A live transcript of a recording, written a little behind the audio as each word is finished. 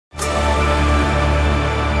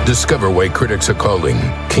Discover why critics are calling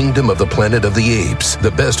Kingdom of the Planet of the Apes the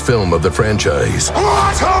best film of the franchise.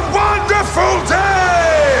 What a wonderful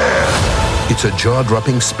day! It's a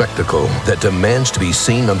jaw-dropping spectacle that demands to be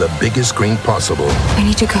seen on the biggest screen possible. We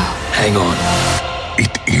need to go. Hang on.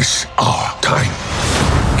 It is our time.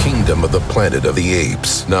 Kingdom of the Planet of the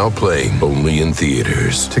Apes. Now playing only in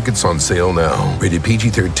theaters. Tickets on sale now. Rated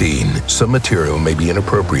PG-13. Some material may be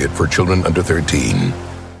inappropriate for children under 13.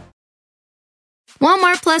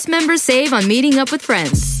 Walmart Plus members save on meeting up with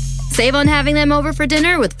friends. Save on having them over for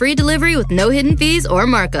dinner with free delivery with no hidden fees or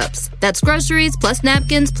markups. That's groceries, plus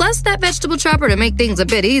napkins, plus that vegetable chopper to make things a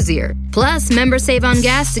bit easier. Plus, members save on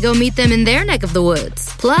gas to go meet them in their neck of the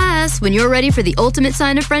woods. Plus, when you're ready for the ultimate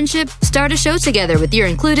sign of friendship, start a show together with your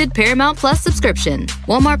included Paramount Plus subscription.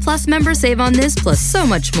 Walmart Plus members save on this plus so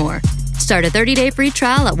much more. Start a 30-day free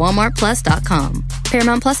trial at walmartplus.com.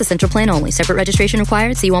 Paramount Plus Essential Plan only. Separate registration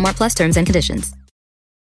required. See Walmart Plus terms and conditions.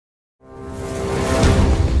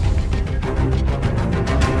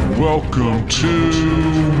 Welcome to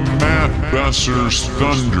Matt Besser's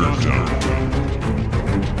Thunderdome.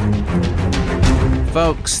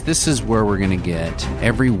 Folks, this is where we're going to get,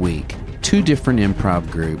 every week, 2 different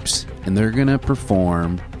improv groups, and they're going to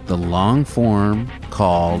perform the long form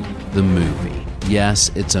called The Movie.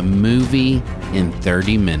 Yes, it's a movie in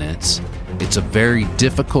 30 minutes. It's a very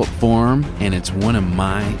difficult form, and it's one of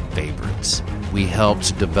my favorites. We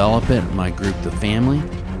helped develop it, my group, The Family,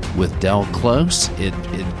 with Del Close. It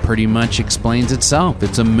pretty much explains itself.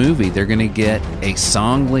 It's a movie. They're going to get a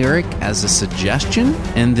song lyric as a suggestion,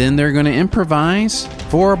 and then they're going to improvise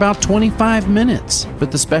for about 25 minutes.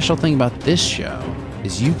 But the special thing about this show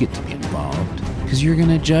is you get to be involved because you're going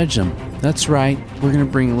to judge them. That's right. We're going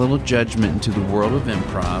to bring a little judgment into the world of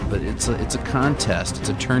improv, but it's a contest. It's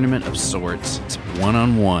a tournament of sorts. It's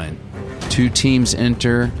one-on-one. 2 teams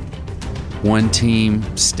enter. 1 team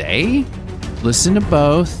stay. Listen to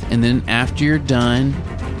both, and then after you're done,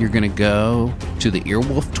 you're going to go to the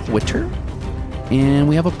Earwolf Twitter, and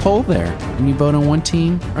we have a poll there, and you vote on one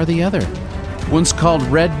team or the other. One's called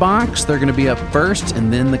Redbox. They're going to be up first,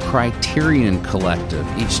 and then the Criterion Collective,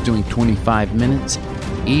 each doing 25 minutes,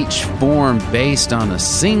 each form based on a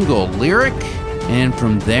single lyric, and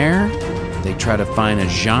from there, they try to find a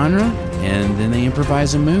genre, and then they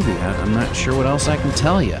improvise a movie. I'm not sure what else I can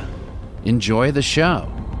tell you. Enjoy the show.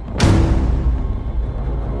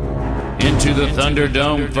 Into the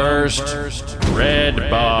Thunderdome first,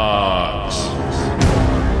 Redbox.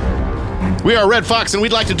 We are Red Fox, and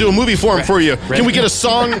we'd like to do a movie form for you. Can we get a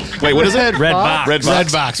song? Wait, what is it? Redbox.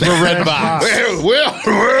 Redbox. We're Redbox. Well.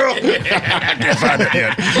 I can't find it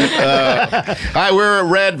yet. Hi, we're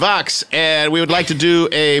Redbox, and we would like to do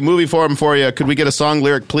a movie form for you. Could we get a song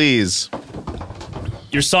lyric, please?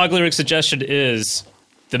 Your song lyric suggestion is,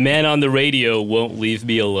 "The man on the radio won't leave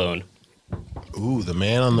me alone." Ooh, the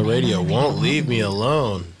man on the radio won't leave me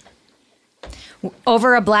alone.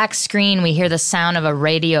 Over a black screen, we hear the sound of a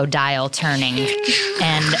radio dial turning,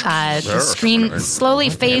 and the screen slowly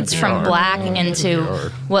fades from black into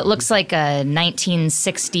what looks like a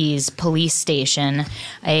 1960s police station.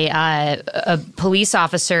 A police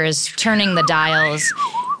officer is turning the dials,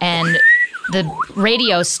 and the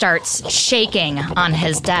radio starts shaking on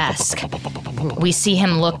his desk. We see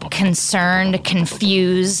him look concerned,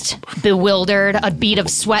 confused, bewildered. A bead of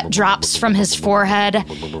sweat drops from his forehead,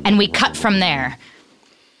 and we cut from there.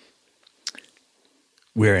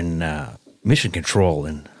 We're in Mission Control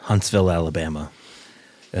in Huntsville, Alabama.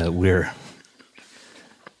 We're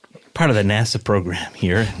part of the NASA program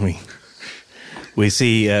here. We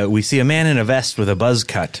see a man in a vest with a buzz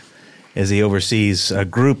cut as he oversees a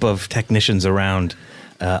group of technicians around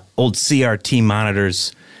old CRT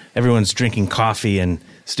monitors. Everyone's drinking coffee and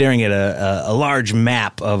staring at a large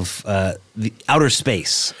map of the outer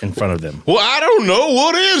space in front of them. Well, I don't know.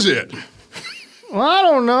 What is it? Well, I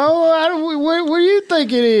don't know. What do you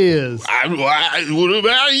think it is? What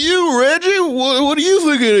about you, Reggie? What do you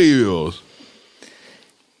think it is?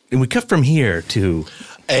 And we cut from here to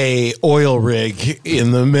a oil rig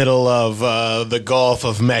in the middle of the Gulf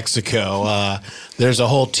of Mexico. There's a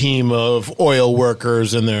whole team of oil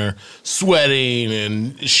workers, and they're sweating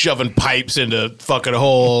and shoving pipes into fucking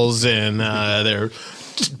holes, and they're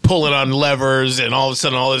pulling on levers, and all of a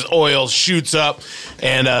sudden all this oil shoots up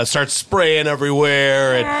and starts spraying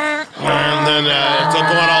everywhere, and then it's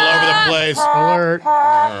going all over the place. Alert.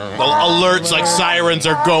 Alerts like sirens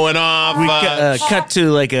are going off. We cut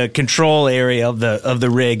to like a control area of the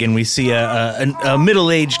rig, and we see a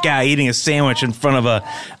middle-aged guy eating a sandwich in front of a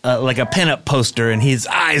pinup poster, and his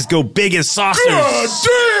eyes go big as saucers. God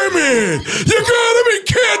damn it! You gotta be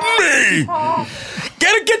kidding me!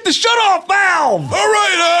 Gotta get the shut-off valve! All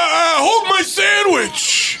right, hold my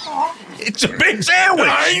sandwich. It's a big sandwich!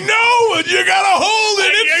 I know, but you gotta hold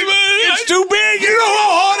it. It's too big! You know how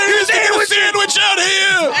hard it is to get a sandwich out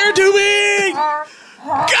here? They're too big!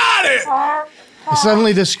 Got it!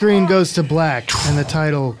 Suddenly the screen goes to black and the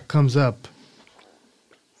title comes up.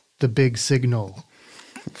 The Big Signal.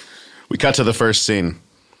 We cut to the first scene.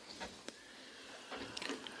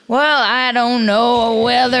 Well, I don't know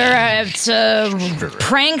whether it's a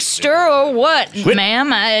prankster or what,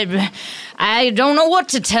 ma'am. I don't know what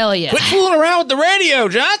to tell you. Quit fooling around with the radio,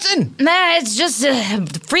 Johnson! Nah, it's just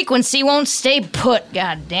the frequency won't stay put,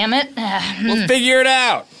 god damn it. We'll figure it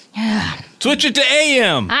out. Switch it to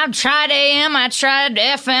AM. I've tried AM, I tried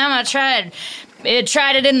FM, I tried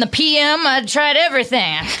it in the PM, I tried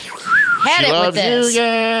everything. I had it with this.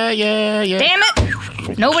 Yeah. Damn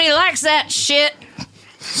it! Nobody likes that shit.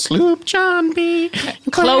 Sloop John B.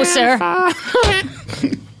 Closer.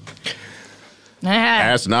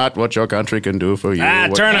 That's not what your country can do for you.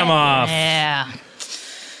 Turn him off. Yeah.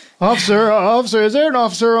 Officer, is there an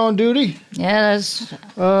officer on duty? Yeah, that's...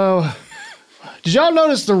 Did y'all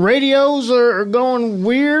notice the radios are going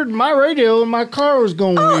weird? My radio in my car was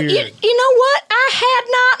going weird. You know what? I had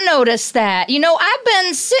not noticed that. You know, I've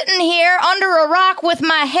been sitting here under a rock with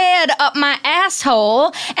my head up my asshole,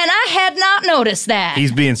 and I had not noticed that.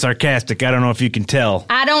 He's being sarcastic. I don't know if you can tell.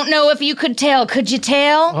 I don't know if you could tell. Could you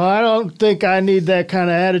tell? Well, I don't think I need that kind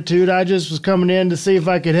of attitude. I just was coming in to see if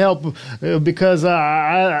I could help because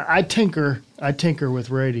I tinker. I tinker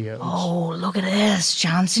with radios. Oh, look at this,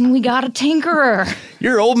 Johnson. We got a tinkerer.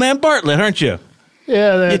 You're old man Bartlett, aren't you?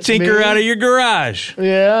 Yeah, that's You tinker me. out of your garage.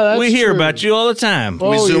 Yeah, that's We hear true. about you all the time.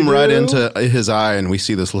 We zoom right into his eye, and we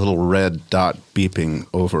see this little red dot beeping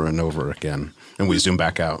over and over again. And we zoom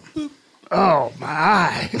back out. Oh, my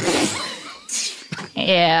eye.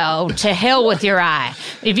 Yeah, to hell with your eye.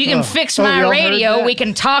 If you can fix my y'all heard radio, that? we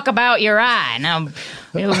can talk about your eye. Now,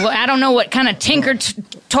 I don't know what kind of tinker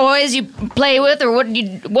toys you play with or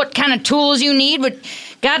what kind of tools you need, but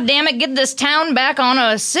God damn it, get this town back on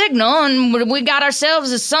a signal, and we got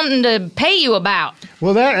ourselves something to pay you about.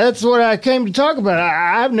 Well, that's what I came to talk about.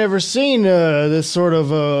 I've never seen this sort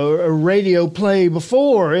of a radio play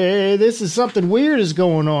before. This is something weird is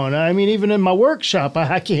going on. I mean, even in my workshop,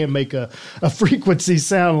 I can't make a frequency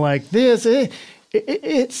sound like this.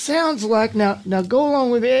 It sounds like, now go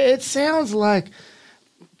along with it, it sounds like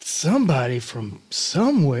somebody from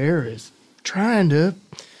somewhere is trying to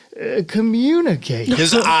communicate.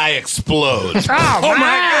 His eye explodes. Oh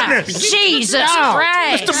my goodness. Jesus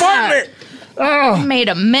Christ. Mr. Bartlett! I made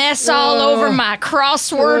a mess all over my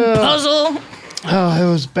crossword puzzle. Oh,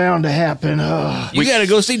 it was bound to happen. You gotta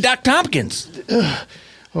go see Doc Tompkins.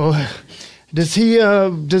 Does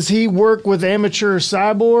he work with amateur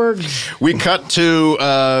cyborgs? We cut to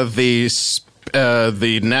the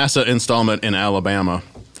NASA installment in Alabama.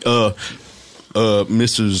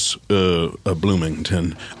 Mrs.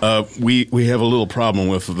 Bloomington, we have a little problem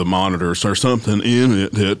with the monitors. There's something in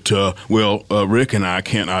it that, Rick and I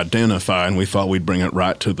can't identify, and we thought we'd bring it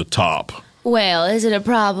right to the top. Well, is it a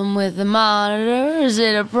problem with the monitor? Is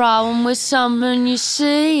it a problem with something you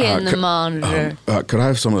see in the monitor? Could I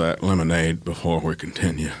have some of that lemonade before we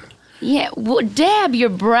continue? Yeah, well, dab your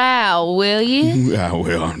brow, will you? Yeah,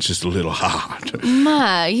 well, I'm just a little hot.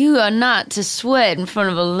 My, you are not to sweat in front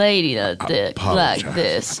of a lady like this.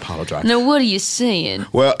 I apologize. Now, what are you seeing?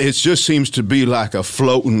 Well, it just seems to be like a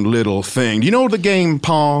floating little thing. You know the game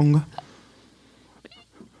Pong?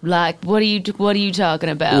 Like, what are you talking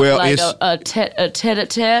about? Well, like it's a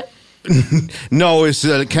tete-a-tete? No, it's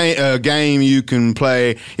a game you can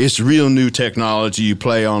play. It's real new technology you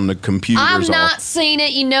play on the computers. I'm not seeing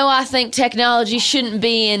it. You know, I think technology shouldn't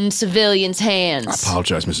be in civilians' hands. I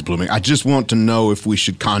apologize, Mrs. Blooming. I just want to know if we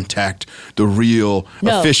should contact the real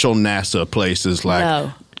official NASA places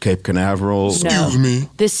like Cape Canaveral. Excuse me.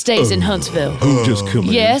 This stays in Huntsville. Who just come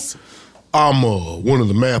in? Yes? I'm one of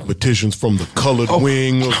the mathematicians from the colored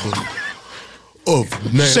wing of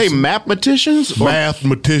NASA. Say mathematicians?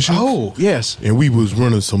 Mathematicians. Oh, yes. And we was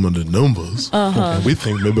running some of the numbers. And we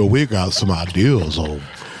think maybe we got some ideas on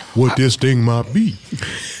what this thing might be.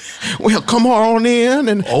 Well, come on in.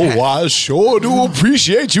 And I sure do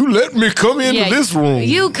appreciate you letting me come into this room.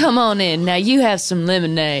 You come on in. Now, you have some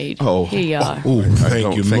lemonade. Oh. Here you are. Oh,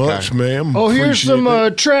 thank you much, ma'am. Oh, here's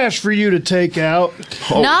some trash for you to take out.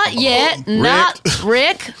 Not yet.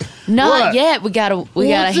 Rick. Not What? yet. We gotta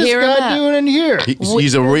What's hear him this guy out. doing in here?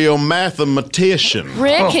 He's a real mathematician.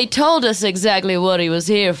 Rick, he told us exactly what he was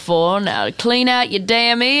here for. Now, clean out your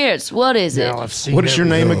damn ears. What is it? Now I've seen What is your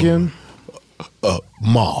name again?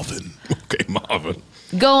 Marvin. Okay, Marvin.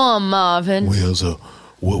 Go on, Marvin. Well, so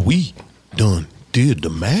we did the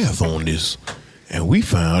math on this, and we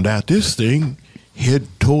found out this thing head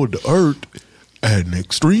toward the Earth at an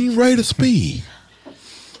extreme rate of speed.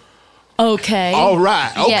 Okay. All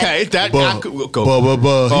right. Okay. But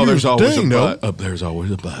there's always thing, a but. There's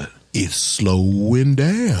always a but. It's slowing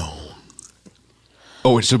down.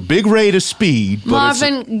 Oh, it's a big rate of speed. But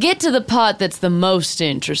Marvin, get to the part that's the most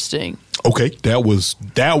interesting. Okay, that was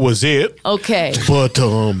it. Okay. But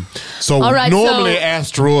so All right, normally so-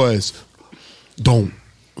 asteroids don't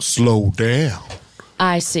slow down.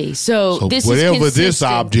 I see. So this whatever is this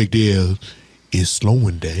consistent. object is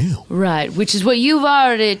slowing down. Right, which is what you've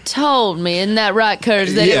already told me. Isn't that right,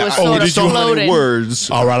 Curtis? That it was sort of floating. Words.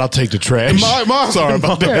 All right, I'll take the trash. Sorry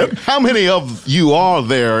about that. How many of you are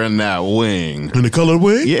there in that wing? In the colored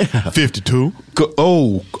wing? Yeah. 52.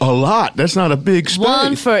 Oh, a lot. That's not a big space.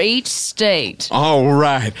 One for each state. All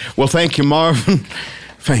right. Well, thank you, Marvin.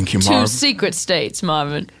 Thank you, Marvin. 2 secret states,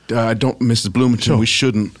 Marvin. Mrs. Bloomington, we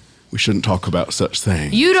shouldn't talk about such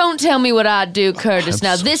things. You don't tell me what I do, Curtis.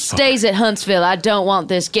 Now, this stays at Huntsville. I don't want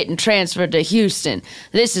this getting transferred to Houston.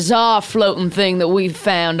 This is our floating thing that we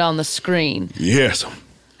found on the screen. Yes.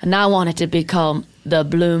 And I want it to be called the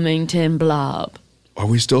Bloomington Blob. Are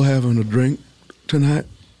we still having a drink tonight?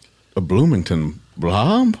 A Bloomington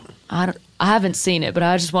Blob? I haven't seen it, but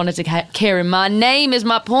I just wanted to carry my name is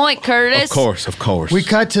my point, Curtis. Of course. We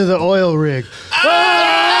cut to the oil rig. We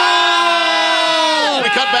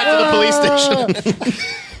cut back to the police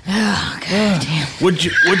station. Oh, God damn.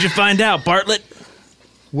 What'd you find out, Bartlett?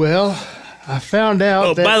 Well, I found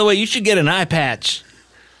out that... by the way, you should get an eye patch.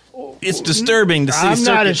 It's disturbing to see I'm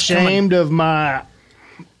not circuits ashamed of my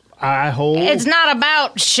eye hole. It's not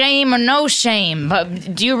about shame or no shame,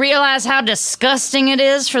 but do you realize how disgusting it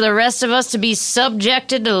is for the rest of us to be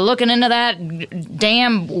subjected to looking into that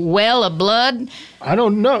damn well of blood? I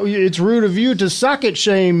don't know. It's rude of you to socket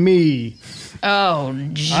shame me. Oh,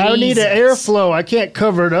 Jesus. I need an airflow. I can't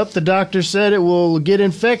cover it up. The doctor said it will get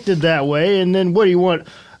infected that way. And then what do you want?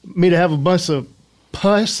 Me to have a bunch of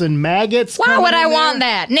pus and maggots? Why would I want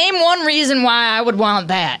that? Name one reason why I would want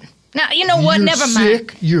that. Now, you know what? You're Never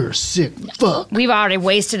sick. mind. You're sick. Fuck. We've already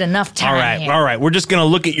wasted enough time here. All right. We're just going to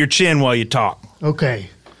look at your chin while you talk. Okay.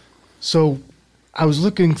 So I was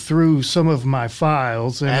looking through some of my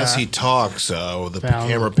files. And As he talks, the found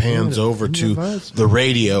camera pans the over to device. the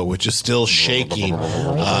radio, which is still shaking. One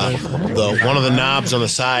of the knobs on the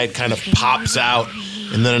side kind of pops out,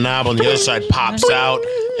 and then a knob on the other side pops out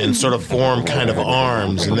and sort of form kind of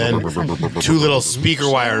arms. And then 2 little speaker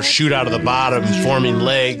wires shoot out of the bottom, forming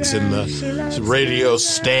legs, and the radio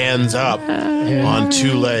stands up on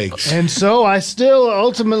 2 legs. And so I still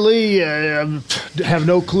ultimately have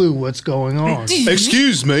no clue what's going on.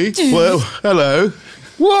 Excuse me. Well, hello.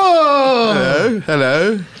 Whoa!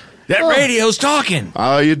 Hello. That radio's talking.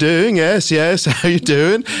 How are you doing? Yes. How are you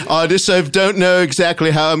doing? I just don't know exactly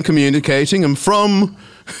how I'm communicating. I'm from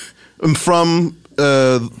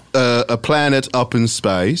a planet up in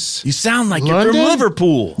space. You sound like you're London? from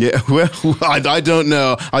Liverpool. Yeah, well, I don't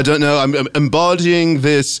know. I'm embodying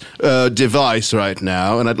this device right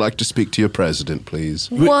now, and I'd like to speak to your president, please.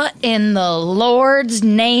 What in the Lord's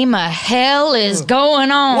name of hell is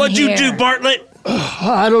going on What'd you here? do, Bartlett?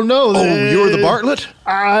 I don't know. Oh, you're the Bartlett?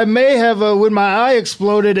 I may have, when my eye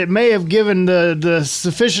exploded, it may have given the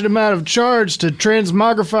sufficient amount of charge to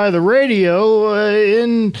transmogrify the radio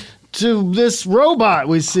into this robot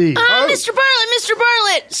we see. Mr.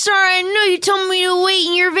 Bartlett, sorry, I know you told me to wait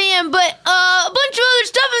in your van, but a bunch of other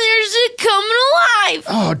stuff in there is coming alive.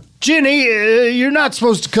 Oh, Jenny, you're not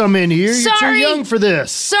supposed to come in here. You're too Sorry. young for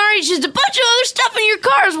this. Sorry, it's just a bunch of other stuff in your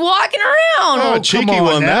cars walking around. Oh, come cheeky on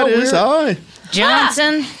one now, that is. we're-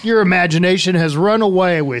 Johnson, Your imagination has run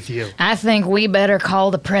away with you. I think we better call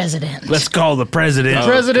the president. Let's call the president.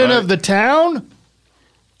 President right. of the town?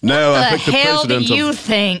 No, I the think the hell do president you of...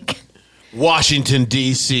 think? Washington,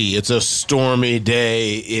 D.C. It's a stormy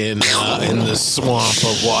day in the swamp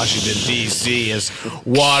of Washington, D.C. as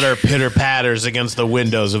water pitter-patters against the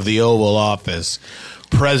windows of the Oval Office.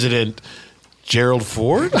 President Gerald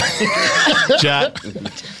Ford?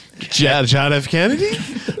 John F. Kennedy?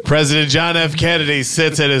 President John F. Kennedy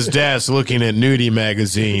sits at his desk looking at nudie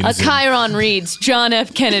magazines. A Chiron reads, John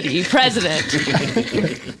F. Kennedy, President.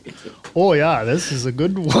 Oh, yeah, this is a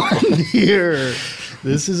good one here.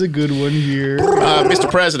 This is a good one here.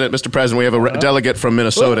 Mr. President, we have a delegate from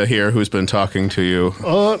Minnesota here who's been talking to you.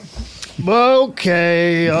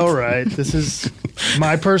 Okay, all right. This is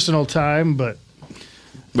my personal time, but...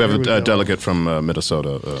 We have Here we a go. delegate from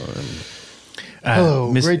Minnesota.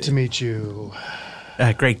 Hello, Miss- great to meet you.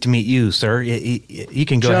 Great to meet you, sir. You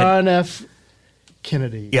can go ahead. John F.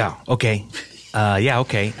 Kennedy. Yeah, okay.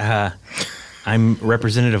 Okay. I'm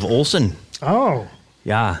Representative Olson. Oh,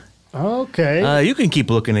 Yeah. okay. You can keep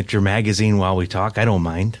looking at your magazine while we talk. I don't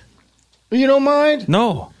mind. You don't mind?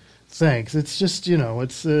 No. Thanks. It's just,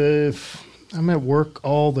 it's I'm at work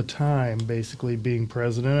all the time, basically being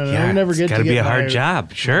president, and I never get to gotta get be a my hard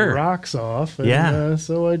job. Sure. rocks off. And, Yeah.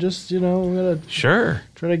 so I just, gotta Sure.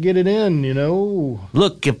 try to get it in.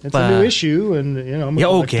 Look, if It's a new issue, and I'm a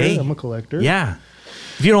collector. okay. I'm a collector. Yeah.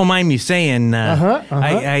 If you don't mind me saying, Uh-huh.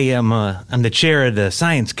 I'm the chair of the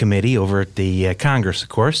science committee over at the Congress, of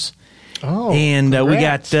course. Oh, And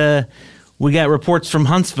congrats. we got reports from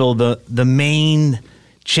Huntsville, the main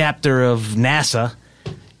chapter of NASA,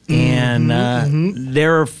 and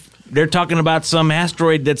they're talking about some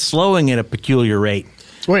asteroid that's slowing at a peculiar rate.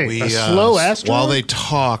 Wait, a slow asteroid? While they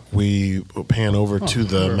talk, we pan over to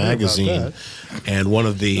the never heard about magazine, that. and one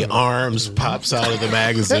of the arms pops out of the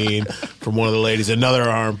magazine from one of the ladies. Another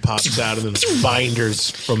arm pops out, and then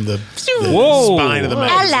binders from the Whoa. spine of the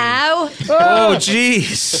magazine. Hello. Oh,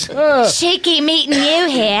 jeez. Cheeky meeting you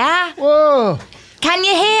here. Whoa. Can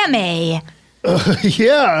you hear me?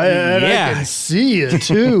 Yeah, and Yeah. I can see you,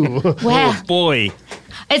 too. Well, Boy.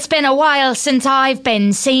 it's been a while since I've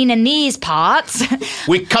been seen in these parts.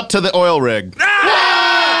 We cut to the oil rig.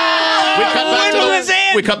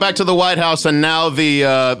 We cut back to the White House, and now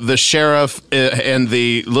the sheriff and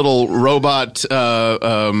the little robot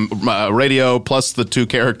radio, plus the two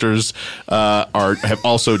characters, have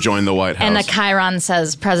also joined the White House. And the Chiron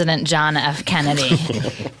says President John F. Kennedy.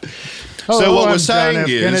 So what I'm we're saying John F.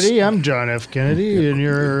 is- Kennedy. I'm John F. Kennedy, and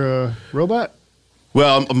you're a robot?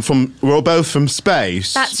 Well, we're both from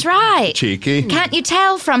space. That's right. Cheeky. Can't you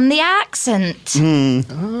tell from the accent?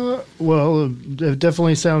 Well, it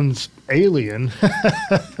definitely sounds alien.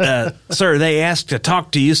 Sir, they asked to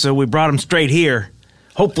talk to you, so we brought them straight here.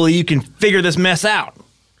 Hopefully you can figure this mess out.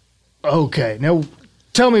 Okay, now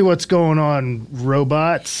tell me what's going on,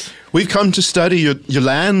 robots. We've come to study your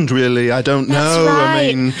land, really. I don't That's know. right.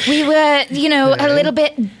 I mean, We were, a little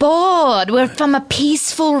bit bored. We're from a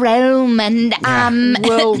peaceful realm, and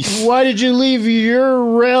Well, why did you leave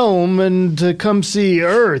your realm and to come see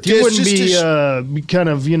Earth? You Yes, wouldn't just be kind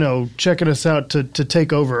of, checking us out to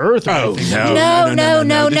take over Earth or anything.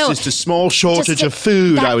 No. This is just a small shortage of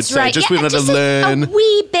food, I would That's say. right. Just Yeah, we wanted to just learn. a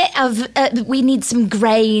wee bit of. We need some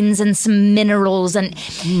grains and some minerals, and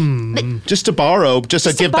Just to borrow, just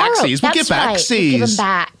to give borrow. backsies. We That's give right. We give them backsies.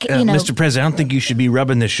 back. Mr. President, I don't think you should be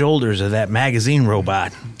rubbing the shoulders of that magazine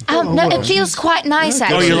robot. No, it feels quite nice.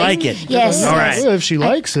 Actually. you like it? Yes. All right. Well, if she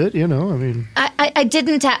likes it, I mean. I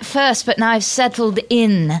didn't at first, but now I've settled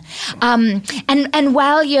in. And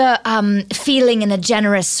while you're feeling in a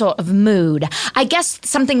generous sort of mood, I guess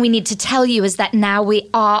something we need to tell you is that now we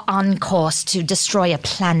are on course to destroy a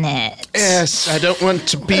planet. Yes, I don't want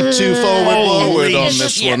to be too forward on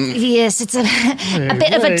this one. Yes, it's a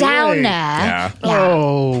bit of a downer. Yeah.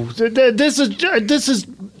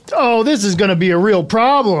 Oh, this is going to be a real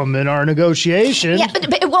problem in our negotiation. Yeah,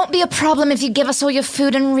 but it won't be a problem if you give us all your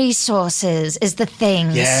food and resources, is the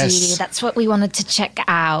thing. Yes. See, that's what we wanted to check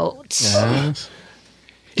out.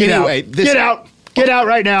 Get Anyway, out. this- Get out. Get out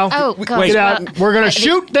right now. Oh, gosh. Get out. We're going to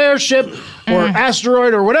shoot their ship or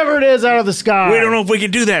asteroid or whatever it is out of the sky. We don't know if we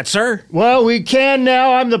can do that, sir. Well, we can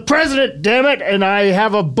now. I'm the president, damn it, and I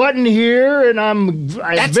have a button here, and I'm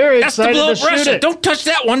very excited to shoot Russia. it. Don't touch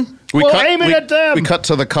that one. Aim it at them. We cut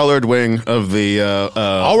to the colored wing of the.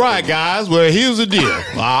 All right, guys. Well, here's the deal.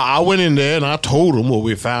 I went in there and I told them what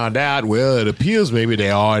we found out. Well, it appears maybe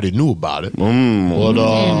they already knew about it. But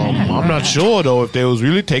I'm not sure, though, if they was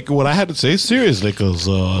really taking what I had to say seriously, because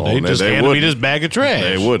they just handed me wouldn't. this bag of trash.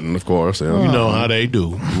 They wouldn't, of course. Yeah. You know how they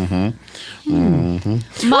do.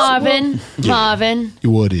 Marvin,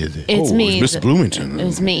 What is it? it's me. It's Mr. Bloomington.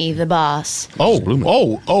 It's me, the boss.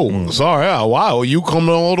 Sorry. Wow, you coming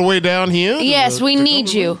all the way down here? Yes, we need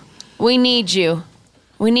you. We need you.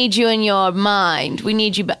 We need you in your mind. We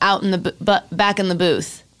need you out in the back in the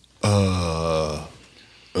booth.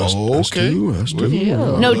 Okay.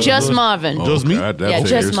 No, just Marvin. Just me? Yeah,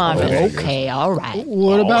 just Marvin. Okay, all right.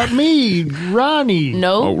 What about me, Ronnie?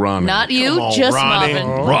 No, Oh, Ronnie. not you. Come on, Just Ronnie. Marvin.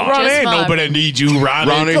 Ronnie, Just ain't Marvin. nobody need you,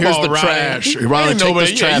 Ronnie. Ronnie, Come here's on, the Ronnie. trash. Ronnie, Ain't take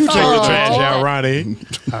nobody, this trash. You take the Oh. trash out, Ronnie.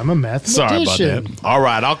 I'm a mathematician. Sorry about that. All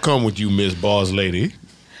right, I'll come with you, Miss Boss Lady.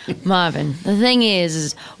 Marvin, the thing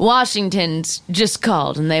is Washington's just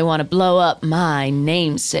called and they want to blow up my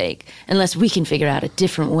namesake unless we can figure out a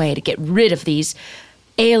different way to get rid of these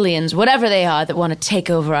aliens, whatever they are, that want to take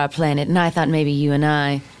over our planet. And I thought maybe you and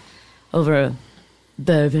I, over a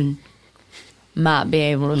bourbon, might be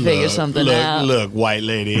able to figure something out. Look, white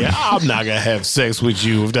lady, I'm not gonna have sex with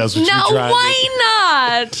you if that's what you're No, trying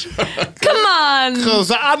why not? Come on.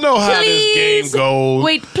 Because I know how this game goes.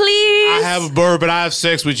 Wait, please. I have a bourbon, I have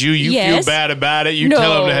sex with you, you feel bad about it, you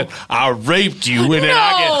tell them that I raped you, and then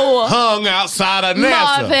I get hung outside of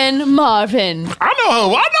NASA. Marvin. I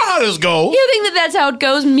know how this goes. You think that's how it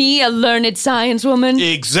goes? Me, a learned science woman?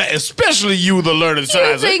 Exactly, especially you, the learned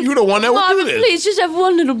science. You're the one that would Marvin, do this. please, just have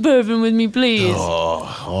one little bourbon with me, please.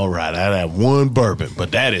 Oh, all right, I'd have one bourbon,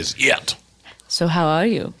 but that is it. So how are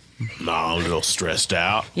you? No, I'm a little stressed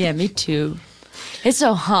out. Yeah, me too. It's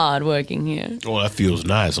so hard working here. Well, that feels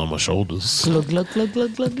nice on my shoulders. Glug, glug, glug,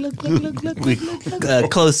 glug, glug, glug, glug, glug, We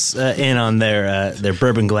close in on their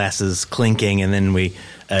bourbon glasses clinking, and then we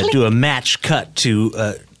do a match cut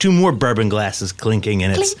to 2 more bourbon glasses clinking,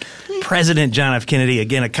 and it's President John F. Kennedy.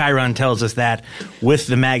 Again, a Chiron tells us that with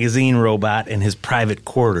the magazine robot in his private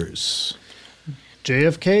quarters.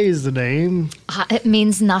 JFK is the name. It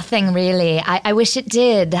means nothing, really. I wish it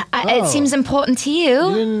did. It seems important to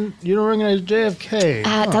you. You don't recognize JFK.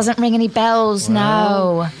 It doesn't ring any bells,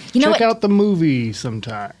 no. You know check out the movie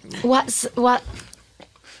sometime. What?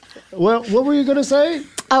 Well, what were you going to say?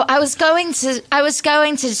 Oh, I was going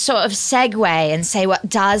to sort of segue and say what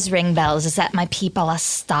does ring bells is that my people are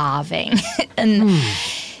starving. And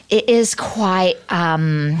it is quite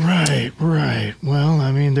Right. Well,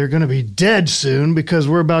 I mean, they're going to be dead soon because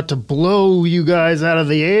we're about to blow you guys out of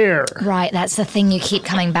the air. Right, that's the thing you keep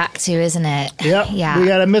coming back to, isn't it? Yep. Yeah. We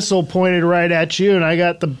got a missile pointed right at you, and I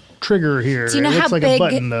got the trigger here. Do you know it looks how like big a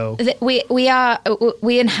button, though.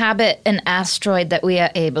 We inhabit an asteroid that we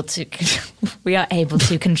are able to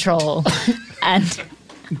control, and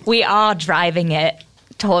we are driving it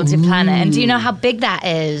towards your planet. And do you know how big that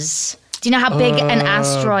is? Do you know how big an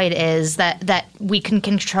asteroid is that we can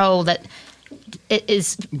control? That it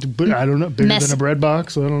is. But I don't know. Bigger than a bread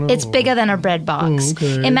box? I don't know. It's bigger than a bread box.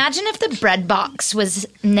 Okay. Imagine if the bread box was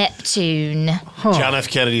Neptune. John F.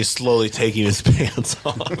 Kennedy is slowly taking his pants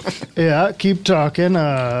off. Yeah, keep talking.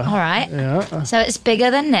 All right. Yeah. So it's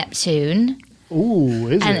bigger than Neptune. Ooh,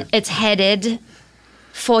 is and it? it's headed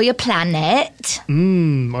for your planet.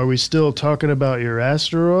 Are we still talking about your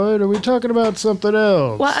asteroid? Or are we talking about something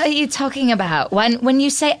else? What are you talking about? When you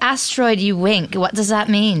say asteroid, you wink. What does that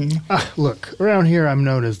mean? Look, around here I'm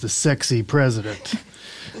known as the sexy president.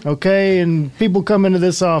 Okay, and people come into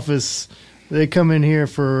this office, they come in here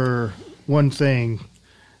for one thing,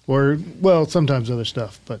 or, well, sometimes other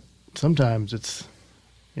stuff, but sometimes it's,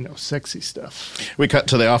 sexy stuff. We cut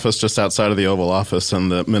to the office just outside of the Oval Office,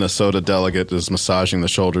 and the Minnesota delegate is massaging the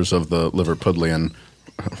shoulders of the Liverpudlian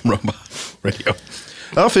robot radio.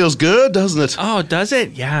 Oh, feels good, doesn't it? Oh, does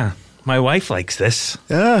it? Yeah. My wife likes this.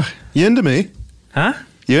 Yeah. You into me? Huh?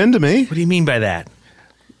 You into me? What do you mean by that?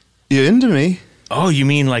 You into me? Oh, you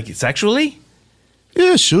mean like sexually?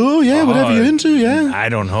 Yeah, sure. Yeah, whatever you're into, yeah. I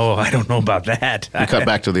don't know. I don't know about that. We cut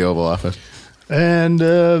back to the Oval Office. And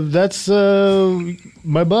that's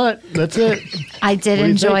my butt. That's it. I did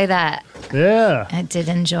enjoy that. Yeah. I did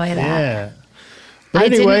enjoy that. Yeah. But I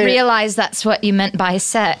anyway, didn't realize that's what you meant by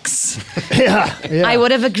sex. Yeah. I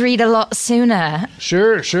would have agreed a lot sooner.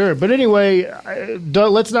 Sure. But anyway,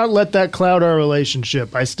 let's not let that cloud our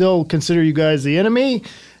relationship. I still consider you guys the enemy.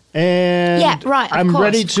 And Yeah, right, of I'm course,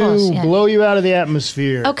 ready of to course, yeah. blow you out of the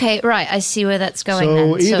atmosphere. Okay, right. I see where that's going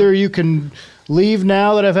So then. either you can leave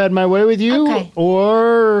now that I've had my way with you,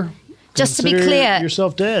 or just to be consider clear,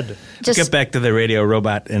 yourself dead. Let's get back to the radio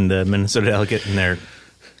robot and the Minnesota delegate, and they're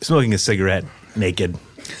smoking a cigarette naked.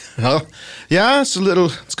 Oh, yeah, it's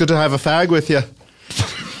good to have a fag with you.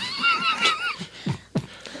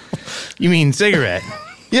 You mean cigarette?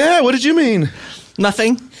 Yeah, what did you mean?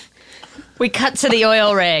 Nothing. We cut to the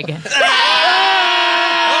oil rig.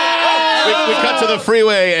 We cut to the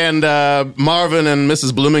freeway, and Marvin and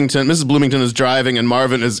Mrs. Bloomington. Mrs. Bloomington is driving, and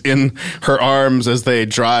Marvin is in her arms as they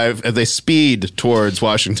drive, as they speed towards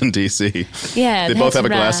Washington, D.C. Yeah, They both that's have a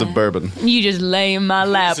glass right. of bourbon. You just lay in my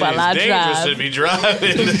lap while I drive. to be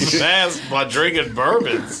driving this fast by drinking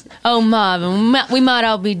bourbons. Oh, Marvin, we might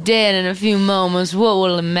all be dead in a few moments. What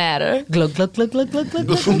will it matter? Glug, glug, glug, glug, glug, glug,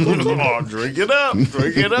 glug, glug, glug. Oh, drink it up.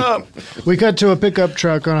 Drink it up. We cut to a pickup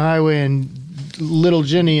truck on a highway, and little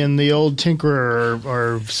Ginny and the old tinkerer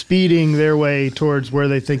are speeding their way towards where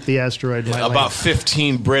they think the asteroid might land. About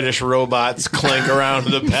 15 British robots clank around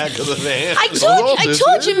the back of the van. I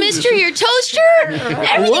told you, mister, your toaster.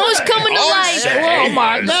 Everything was coming to life. Oh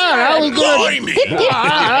my God! I was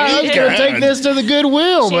going to take this to the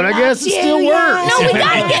Goodwill, but I guess it still works. No, we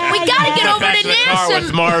gotta get over Back to to the car with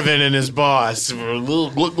NASA. Marvin and his boss.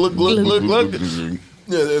 Look.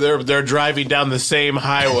 They're driving down the same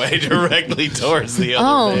highway directly towards the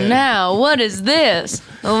other van. Now, what is this?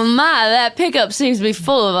 Oh my, that pickup seems to be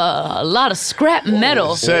full of a lot of scrap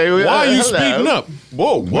metal. Why are you speeding up?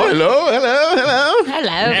 Whoa, what? Hello. Hello.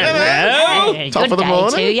 Top Good of the day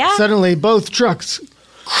morning. to ya. Suddenly, both trucks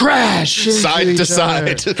crash into Side each to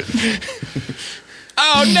other. side.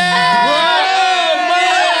 Oh, no!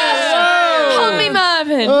 Help me,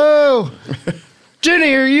 Marvin. Oh,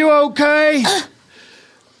 Jenny, are you okay?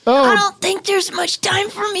 I don't think there's much time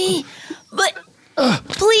for me, but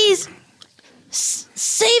please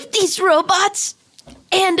save these robots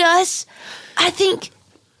and us. I think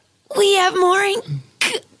we have more in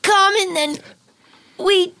common than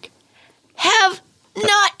we have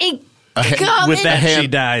not in common. With that, she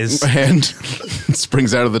dies. A hand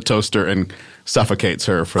springs out of the toaster and suffocates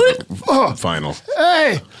her for the final.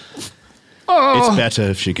 Hey! It's better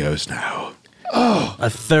if she goes now. A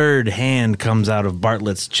third hand comes out of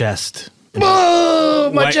Bartlett's chest. Oh,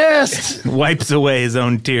 my chest! Wipes away his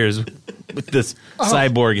own tears with this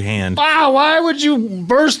cyborg hand. Wow, why would you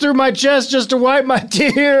burst through my chest just to wipe my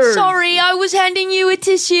tears? Sorry, I was handing you a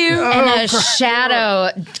tissue. And a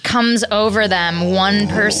shadow comes over them, one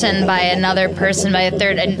person by another person by a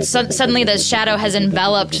third, and suddenly the shadow has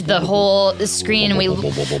enveloped the whole screen. We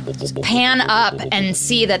pan up and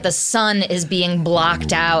see that the sun is being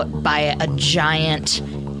blocked out by a giant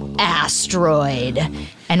asteroid.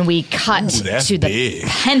 And we cut to the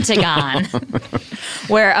Pentagon,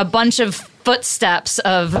 where a bunch of footsteps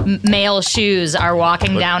of male shoes are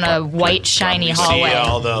walking down a white, shiny hallway. See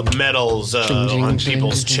all the medals on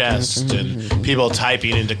people's chests and people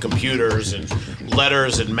typing into computers and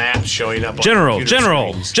letters and maps showing up on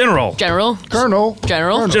General.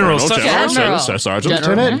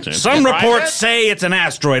 Sergeant. Some reports say it's an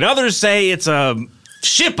asteroid. Others say it's a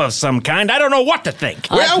ship of some kind. I don't know what to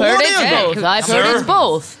think. I've heard it's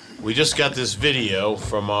both. We just got this video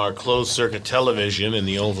from our closed circuit television in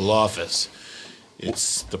the Oval Office.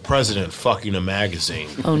 It's the president fucking a magazine.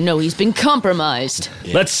 Oh no, he's been compromised.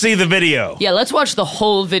 Yeah. Let's see the video. Yeah, let's watch the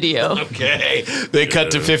whole video. Okay. They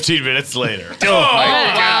cut to 15 minutes later. Oh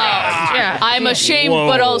my God. Yeah. I'm ashamed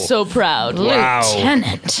but also proud. Wow.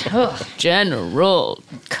 Lieutenant. General.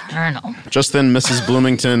 Colonel. Just then, Mrs.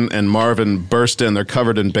 Bloomington and Marvin burst in. They're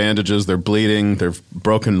covered in bandages. They're bleeding. They've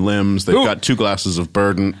broken limbs. They've got 2 glasses of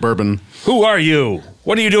bourbon. Who are you?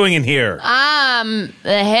 What are you doing in here? I'm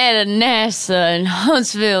the head of NASA in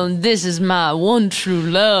Huntsville, and this is my one true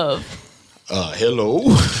love.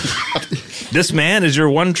 Hello? This man is your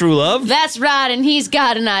one true love? That's right, and he's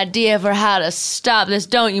got an idea for how to stop this,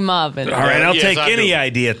 don't you, Marvin? All right, I'll Yes, take I any do.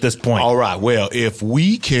 idea at this point. All right, well, if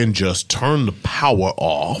we can just turn the power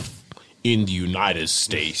off in the United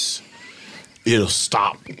States, it'll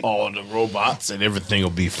stop all the robots and everything will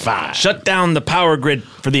be fine. Shut down the power grid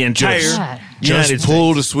for the entire Just United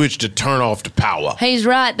pull the switch to turn off the power. He's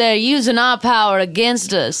right, they're using our power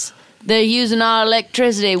against us. They're using our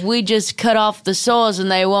electricity. We just cut off the source and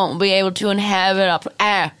they won't be able to inhabit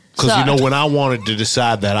our Because, you know, when I wanted to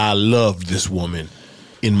decide that I loved this woman,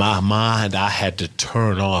 in my mind, I had to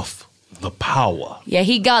turn off the power. Yeah,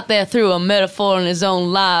 he got there through a metaphor in his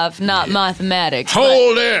own life, not mathematics.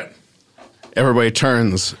 Hold it! Everybody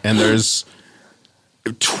turns, and there's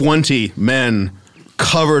 20 men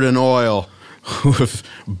covered in oil who have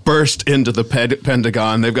burst into the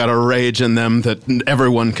Pentagon. They've got a rage in them that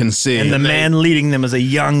everyone can see. And the man leading them is a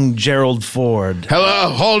young Gerald Ford. Hello,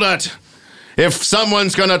 hold it. If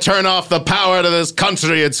someone's going to turn off the power to this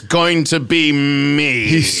country, it's going to be me.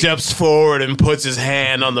 He steps forward and puts his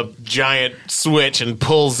hand on the giant switch and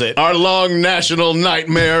pulls it. Our long national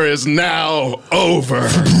nightmare is now over.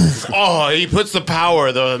 Oh, he puts the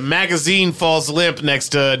power. The magazine falls limp next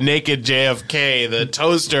to naked JFK. The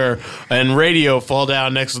toaster and radio fall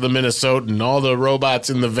down next to the Minnesotan. All the robots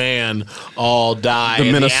in the van all die.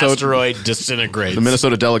 The asteroid disintegrates. The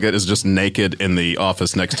Minnesota delegate is just naked in the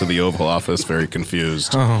office next to the Oval Office, very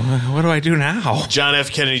confused. Oh, what do I do now? John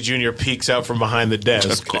F. Kennedy Jr. peeks out from behind the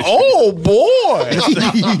desk. Oh, boy!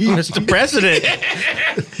 Mr. President.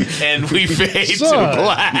 And we fade to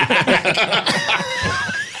black.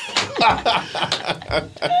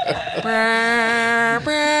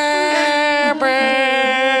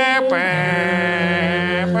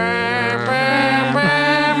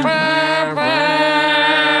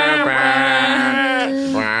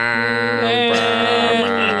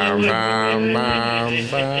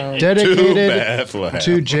 Dedicated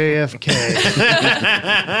to JFK.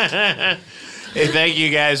 Hey, thank you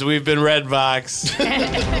guys. We've been Redbox.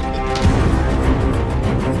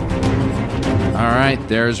 All right,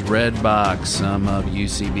 there's Redbox, some of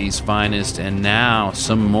UCB's finest, and now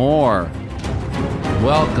some more.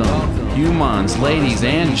 Welcome, humans, ladies,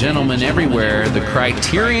 and gentlemen everywhere, the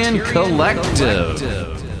Criterion Collective.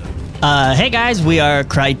 Hey guys, we are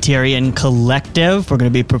Criterion Collective. We're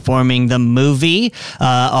going to be performing the movie.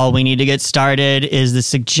 All we need to get started is the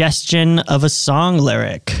suggestion of a song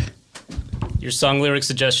lyric. Your song lyric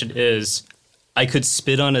suggestion is, I could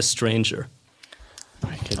spit on a stranger.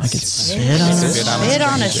 I could spit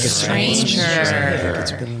on a stranger.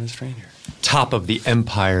 Top of the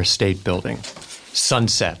Empire State Building.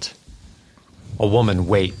 Sunset. A woman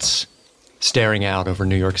waits, staring out over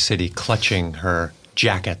New York City, clutching her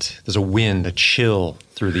jacket. There's a wind, a chill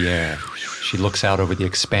through the air. She looks out over the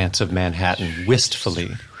expanse of Manhattan, wistfully.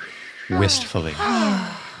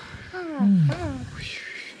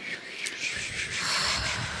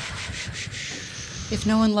 If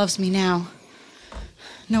no one loves me now,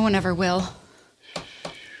 no one ever will.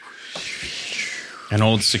 An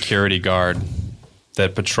old security guard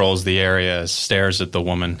that patrols the area stares at the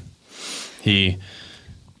woman. He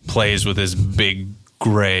plays with his big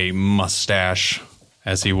gray mustache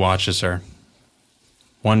as he watches her,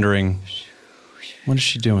 wondering, what is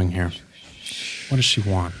she doing here? What does she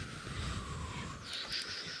want?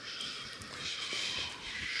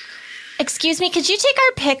 Excuse me, could you take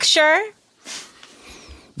our picture?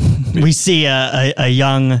 We see a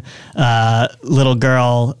young little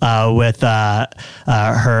girl with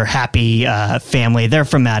her happy family. They're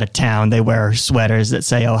from out of town. They wear sweaters that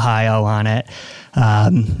say Ohio on it.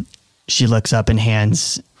 She looks up and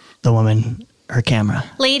hands the woman her camera.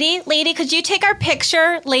 Lady, could you take our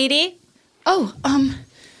picture, lady? Oh,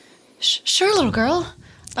 sure, little girl.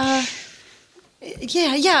 Yeah,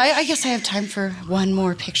 I guess I have time for one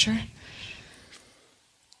more picture.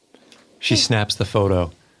 She snaps the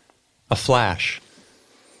photo. A flash.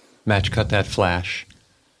 Match cut that flash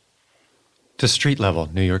to street level,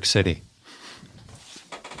 New York City.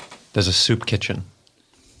 There's a soup kitchen.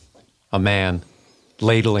 A man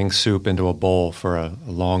ladling soup into a bowl for a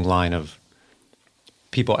long line of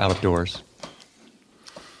people out of doors.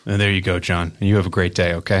 And there you go, John. And you have a great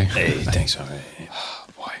day, okay? Hey, thanks. All right.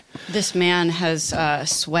 This man has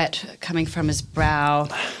sweat coming from his brow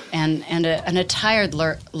and a tired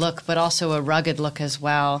look, but also a rugged look as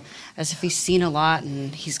well, as if he's seen a lot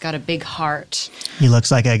and he's got a big heart. He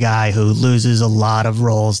looks like a guy who loses a lot of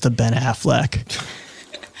roles to Ben Affleck.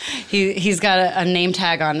 He's got a name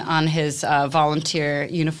tag on his volunteer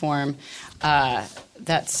uniform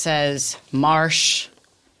that says Marsh.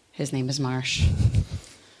 His name is Marsh.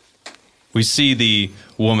 We see the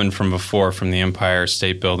woman from before from the Empire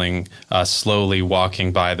State Building slowly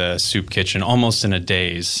walking by the soup kitchen, almost in a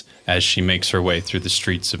daze, as she makes her way through the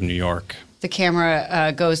streets of New York. The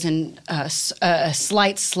camera goes in a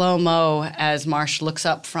slight slow-mo as Marsh looks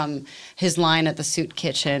up from his line at the soup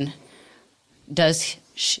kitchen. Does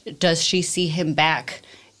she see him back?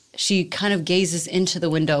 She kind of gazes into the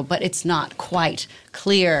window, but it's not quite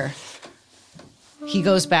clear. He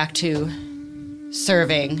goes back to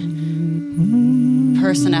serving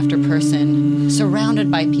person after person,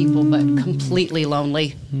 surrounded by people, but completely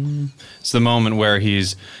lonely. It's the moment where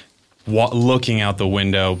he's looking out the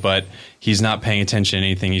window, but he's not paying attention to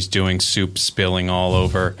anything he's doing, soup spilling all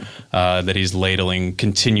over, that he's ladling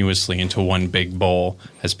continuously into one big bowl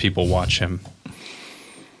as people watch him.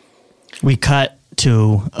 We cut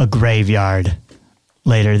to a graveyard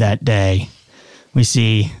later that day. We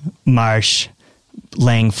see Marsh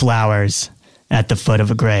laying flowers at the foot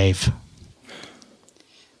of a grave.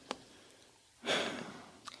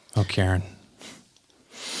 Oh, Karen.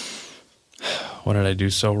 What did I do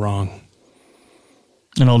so wrong?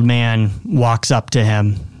 An old man walks up to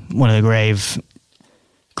him, one of the grave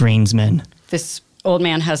greensmen. This old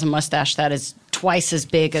man has a mustache that is twice as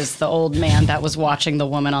big as the old man that was watching the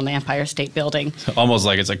woman on the Empire State Building. Almost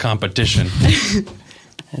like it's a competition.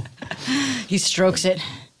 He strokes it, and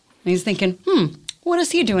he's thinking, what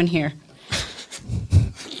is he doing here?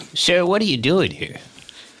 Sir, what are you doing here?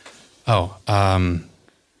 Oh,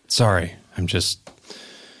 sorry. I'm just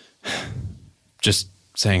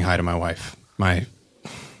saying hi to my wife.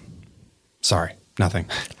 Sorry, nothing.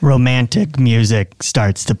 Romantic music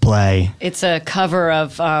starts to play. It's a cover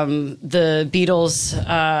of the Beatles'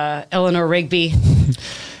 Eleanor Rigby.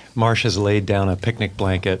 Marsh has laid down a picnic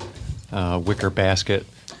blanket, wicker basket,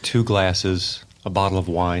 2 glasses, a bottle of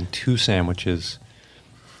wine, 2 sandwiches.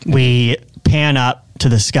 We pan up to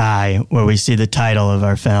the sky where we see the title of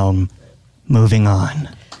our film, Moving On.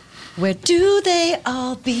 Where do they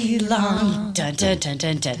all belong? Dun, dun, dun,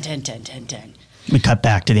 dun, dun, dun, dun, dun, dun. We cut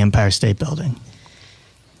back to the Empire State Building.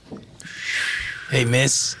 Hey,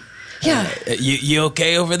 miss. Yeah. You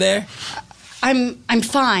okay over there? I'm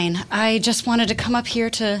fine. I just wanted to come up here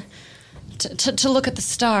to to look at the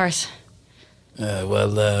stars.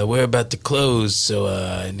 We're about to close, so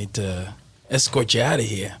I need to escort you out of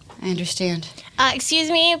here. I understand. Excuse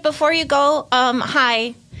me, before you go,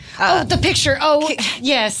 hi. The picture.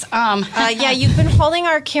 Yes. Yeah, you've been holding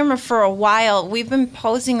our camera for a while. We've been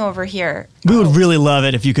posing over here. We would really love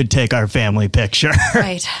it if you could take our family picture.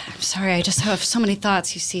 Right. I'm sorry. I just have so many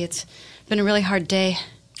thoughts. You see, it's been a really hard day.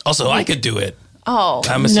 Also, I could do it. Oh.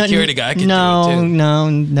 I'm a security guy. I could do it, too. No.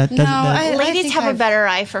 Ladies have a better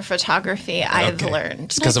eye for photography, I've learned.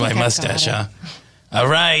 It's because of my mustache, huh? All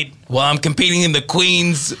right. Well, I'm competing in the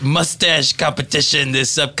Queen's Mustache Competition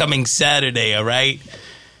this upcoming Saturday, all right?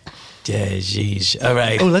 Jeez. All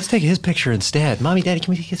right. Oh, let's take his picture instead. Mommy, Daddy,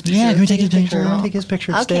 can we take his picture? Yeah, can we take his picture? Take his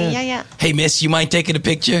picture instead. Okay, yeah. Hey, miss, you mind taking a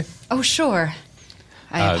picture? Oh, sure.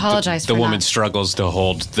 I apologize the for woman not. struggles to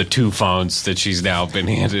hold the 2 phones that she's now been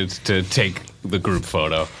handed to take the group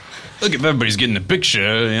photo. Look, if everybody's getting a picture,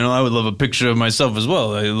 I would love a picture of myself as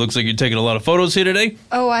well. It looks like you're taking a lot of photos here today.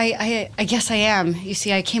 Oh, I guess I am. You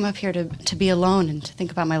see, I came up here to be alone and to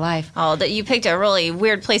think about my life. Oh, that you picked a really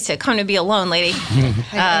weird place to come to be alone, lady.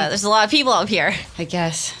 There's a lot of people up here. I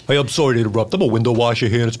guess. Hey, I'm sorry to interrupt. I'm a window washer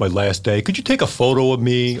here, and it's my last day. Could you take a photo of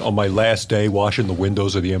me on my last day washing the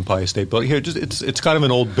windows of the Empire State Building? Here, it's kind of an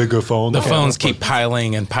old, bigger phone. The phones keep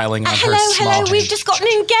piling and piling on her small. Hello, we've just gotten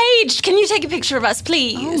engaged. Can you take a picture of us,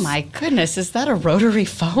 please? Oh, my goodness. Is that a rotary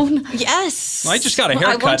phone? Yes. I just got a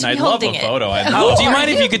haircut and I'd love a photo. Do you mind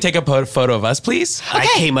if you could take a photo of us, please? I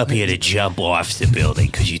came up here to jump off the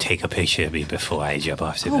building. Could you take a picture of me before I jump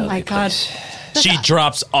off the building? Oh, my God. She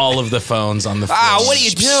drops all of the phones on the floor. What are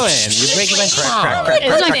you doing? You're breaking my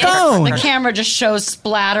It's my phone. The camera just shows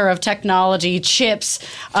splatter of technology, chips.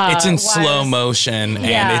 It's in wires. slow motion,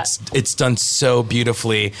 Yeah. and it's done so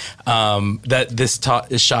beautifully that this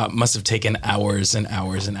shot must have taken hours and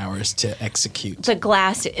hours and hours to execute. The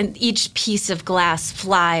glass, and each piece of glass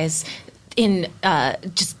flies in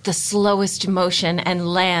just the slowest motion and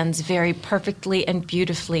lands very perfectly and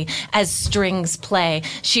beautifully as strings play.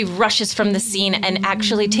 She rushes from the scene and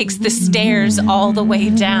actually takes the stairs all the way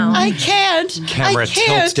down. I can't. Camera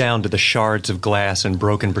tilts down to the shards of glass and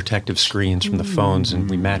broken protective screens from the phones, and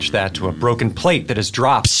we match that to a broken plate that has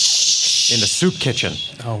dropped in the soup kitchen.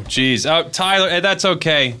 Oh, geez. Oh, Tyler, that's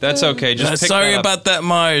okay. That's okay. Just pick sorry that up. about that,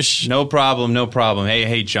 Marsh. No problem.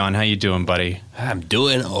 Hey, John, how you doing, buddy? I'm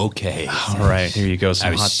doing okay. All right, here you go. I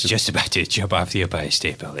Some hot was soup. just about to jump off the Empire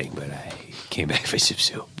State Building, but I came back for some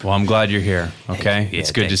soup. Well, I'm glad you're here, okay? Yeah,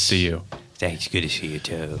 it's good to thanks. see you. Thanks. Good to see you,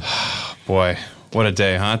 too. Boy, what a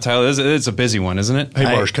day, huh, Tyler? It's a busy one, isn't it? Hey,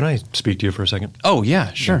 Marsh, can I speak to you for a second? Oh,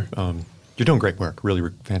 yeah, sure. You're doing great work. Really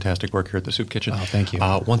fantastic work here at the Soup Kitchen. Oh, thank you.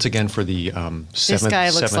 Once again for the This guy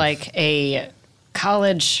looks like a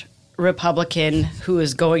college Republican who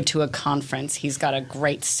is going to a conference. He's got a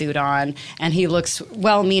great suit on, and he looks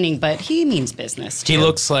well-meaning, but he means business, too. He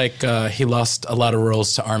looks like he lost a lot of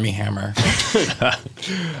roles to Army Hammer.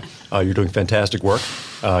 You're doing fantastic work.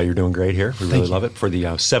 You're doing great here. We really love it. For the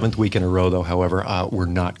 7th week in a row, though, however, we're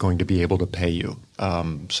not going to be able to pay you.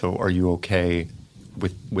 So are you okay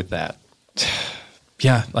with that?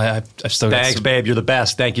 Yeah, I've still got Thanks, babe. You're the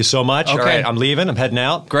best. Thank you so much. Okay. All right, I'm leaving. I'm heading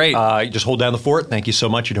out. Great. Just hold down the fort. Thank you so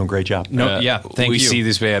much. You're doing a great job. Thank we you. see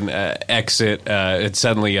this man exit, and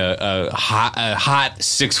suddenly a hot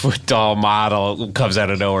 6 foot tall model comes out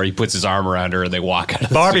of nowhere. He puts his arm around her, and they walk out of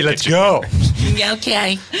the Barbie, let's go.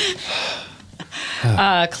 Okay.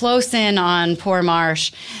 Close in on poor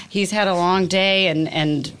Marsh. He's had a long day,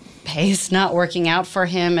 and pay's not working out for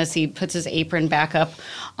him as he puts his apron back up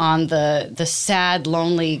on the sad,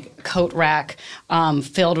 lonely coat rack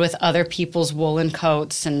filled with other people's woolen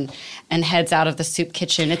coats and heads out of the soup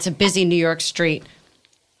kitchen. It's a busy New York street.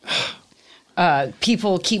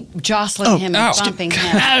 People keep jostling him and bumping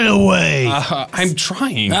him. Out of the way. I'm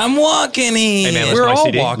trying. I'm walking in. Hey, man, We're all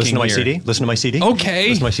CD. walking Listen to my here. CD. Listen to my CD. Okay.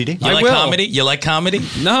 Listen to my CD. You like comedy? You like comedy?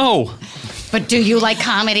 No. But do you like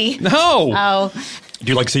comedy? No. Oh.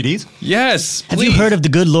 Do you like CDs? Yes. Have you heard of the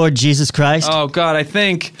good Lord Jesus Christ? Oh, God, I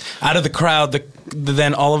think. Out of the crowd,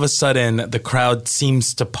 then all of a sudden, the crowd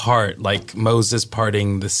seems to part, like Moses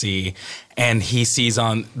parting the sea. And he sees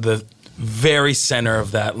on the very center of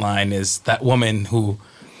that line is that woman who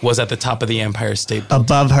was at the top of the Empire State Building.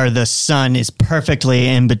 Above her, the sun is perfectly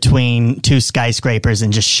in between 2 skyscrapers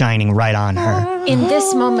and just shining right on her. In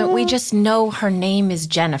this moment, we just know her name is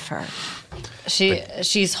Jennifer.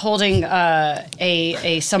 She's holding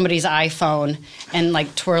a somebody's iPhone and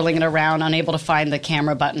like twirling it around, unable to find the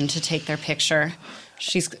camera button to take their picture.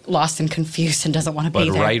 She's lost and confused and doesn't want to But be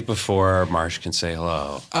there. right before Marsh can say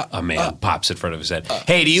hello, a man pops in front of his head.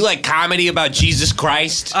 Hey, do you like comedy about Jesus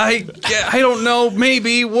Christ? I don't know.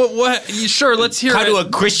 Maybe. What? Sure, let's hear Come it. to a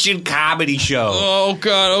Christian comedy show. Oh,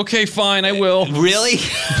 God. Okay, fine. I will. Really?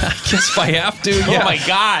 I guess if I have to. Yeah. Oh, my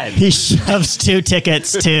God. He shoves 2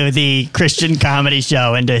 tickets to the Christian comedy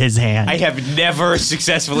show into his hand. I have never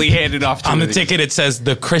successfully handed off to On the ticket, it says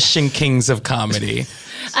the Christian Kings of Comedy.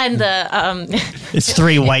 And the It's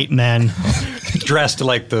 3 white men. Dressed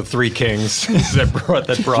like the 3 kings that brought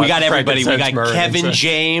We got everybody. We got Kevin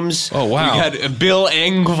James. Oh, wow. We got Bill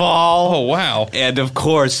Engvall. Oh, wow. And, of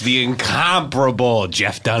course, the incomparable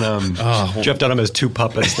Jeff Dunham. Jeff Dunham has 2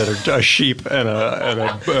 puppets that are a sheep and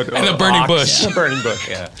a burning ox. bush. A burning bush,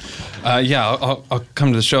 yeah. I'll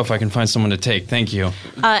come to the show if I can find someone to take. Thank you.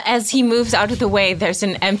 as he moves out of the way, there's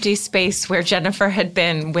an empty space where Jennifer had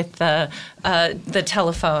been with the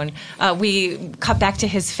telephone. We cut back to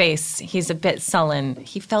his face. He's a bit sullen.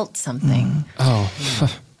 He felt something. Oh.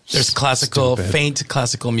 There's faint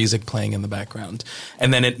classical music playing in the background.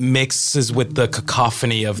 And then it mixes with the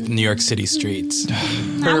cacophony of New York City streets.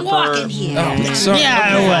 I'm walking here. Oh, sorry.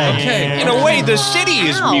 Yeah, Okay. In a way, the city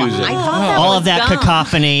is music. All of that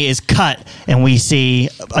cacophony is cut, and we see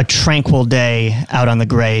a tranquil day out on the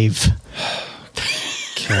grave.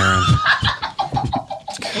 Karen.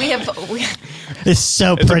 It's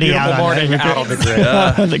so It's a pretty beautiful out morning on out on the grave.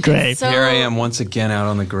 Out on the grave. So- Here I am once again out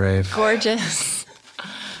on the grave. Gorgeous.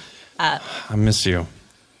 I miss you.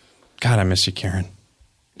 God, I miss you, Karen.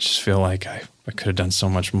 I just feel like I could have done so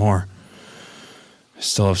much more. I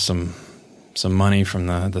still have some money from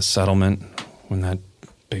the settlement when that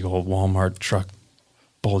big old Walmart truck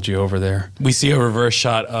bowled you over there. We see a reverse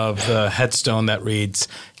shot of the headstone that reads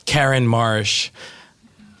Karen Marsh,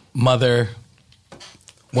 mother,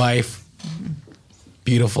 wife,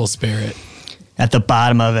 beautiful spirit. At the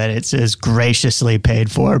bottom of it, it says graciously paid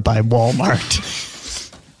for by Walmart.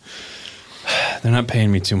 They're not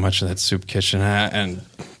paying me too much for that soup kitchen, and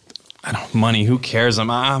I don't money. Who cares? I'm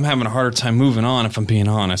having a harder time moving on, if I'm being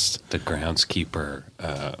honest. The groundskeeper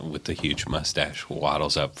with the huge mustache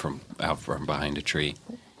waddles out from behind a tree.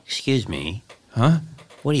 Excuse me. Huh?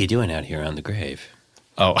 What are you doing out here on the grave?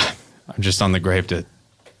 Oh, I'm just on the grave to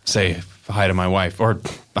say hi to my wife or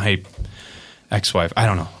my ex-wife. I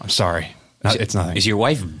don't know. I'm sorry. It's nothing. Is your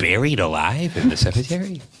wife buried alive in the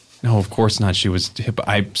cemetery? No, of course not. She was hip.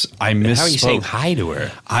 I misspoke. How are you saying hi to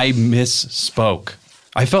her? I misspoke.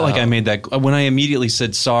 I felt like I made that when I immediately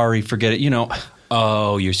said sorry. Forget it. You know.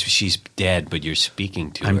 Oh, she's dead, but you're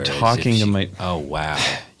speaking to her. I'm talking to my. Oh wow.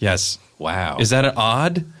 Yes. Wow. Is that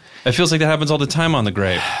odd? It feels like that happens all the time on the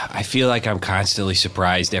grave. I feel like I'm constantly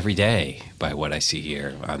surprised every day by what I see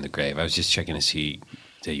here on the grave. I was just checking to see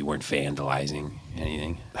that you weren't vandalizing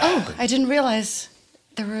anything. Oh, I didn't realize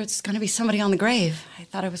there was going to be somebody on the grave. I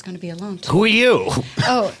thought I was going to be alone. Who are you?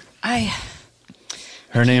 Oh,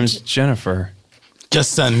 Her name's Jennifer.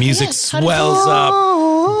 Just then, music swells up.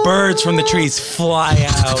 Birds from the trees fly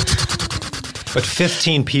out. But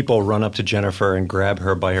 15 people run up to Jennifer and grab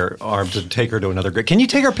her by her arm to take her to another grave. Can you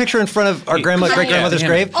take our picture in front of our great-grandmother's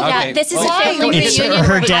grave? Oh, yeah, this is a family It's reunion.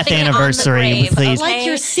 her We're death having it on the anniversary, grave, please. okay? Like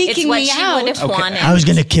you're seeking it's what me she out. would have wanted. I was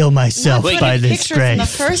going to kill myself Not by taking this pictures in the grave.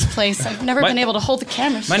 first place. I've never been able to hold the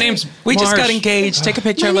camera. My name's We just got Marsh. engaged. Take a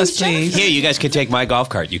picture of us, please. Here, you guys could take my golf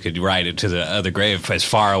cart. You could ride it to the other grave as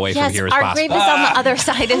far away from Yes, here as our possible. grave is on the other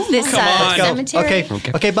side of this cemetery. Okay,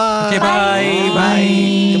 bye. Okay, bye.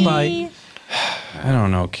 Goodbye. I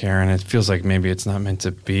don't know, Karen. It feels like maybe it's not meant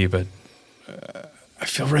to be, but I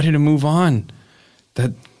feel ready to move on.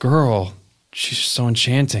 That girl, she's so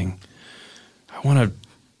enchanting. I want to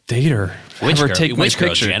date her. Which Have her girl? take Which my girl?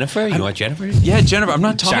 picture. Jennifer? You want Jennifer? Yeah, Jennifer. I'm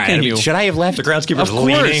not talking Sorry, to you. should I have left? The groundskeeper's Of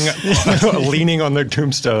course. leaning on their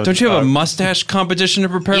tombstone. Don't you have a mustache competition to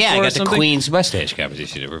prepare Yeah, for? I or got the something? Queen's mustache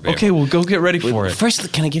competition to prepare. Okay, well, go get ready for it.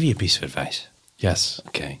 First, can I give you a piece of advice? Yes.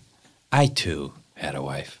 Okay. I, too, had a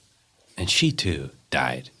wife, and she, too,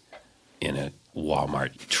 died in a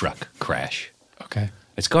Walmart truck crash. Okay.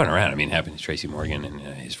 It's going around. I mean, it happened to Tracy Morgan and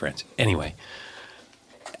his friends. Anyway,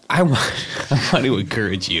 I want to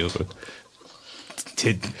encourage you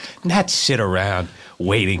to not sit around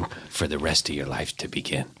waiting for the rest of your life to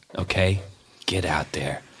begin, okay? Get out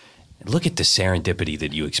there. And look at the serendipity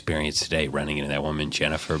that you experienced today running into that woman,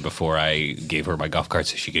 Jennifer, before I gave her my golf cart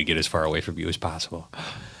so she could get as far away from you as possible.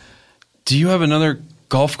 Do you have another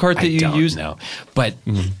golf cart that you use? No, but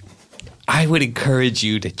I would encourage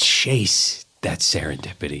you to chase that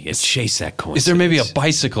serendipity and chase that coincidence. Is there maybe a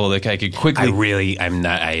bicycle that I could quickly...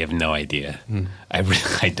 I have no idea.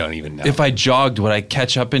 I don't even know. If I jogged, would I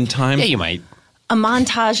catch up in time? Yeah, you might. a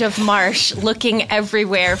montage of Marsh looking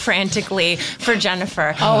everywhere frantically for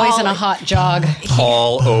Jennifer. Always in a hot jog.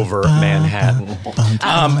 All over Manhattan.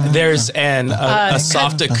 There's a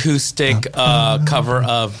soft acoustic cover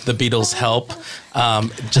of the Beatles' "Help,"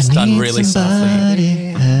 just done really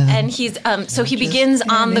softly. And he's so he begins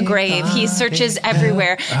on the grave. He searches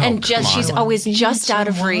everywhere, and she's always just out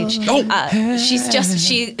of reach.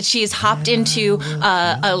 She's hopped into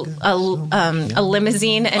a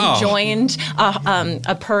limousine and joined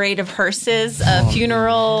a parade of hearses, a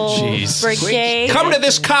funeral brigade. Come to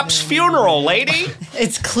this cop's funeral, lady.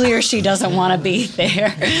 It's clear she doesn't want to be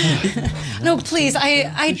there. No, please,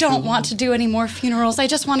 I don't want to do any more funerals. I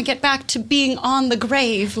just want to get back to being on the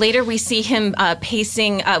grave. Later, we see him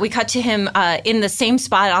pacing. We cut to him in the same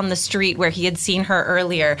spot on the street where he had seen her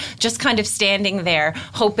earlier, just kind of standing there,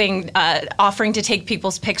 hoping, offering to take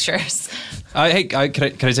people's pictures. Hey, can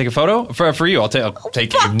I take a photo for you? I'll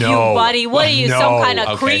take Fuck you, buddy. What are you, some kind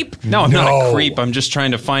of creep? No, I'm not a creep. I'm just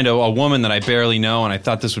trying to find a woman that I barely know, and I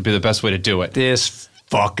thought this would be the best way to do it. This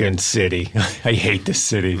fucking city. I hate this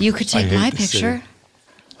city. You could take my picture.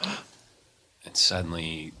 And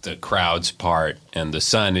suddenly the crowds part and the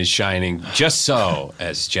sun is shining just so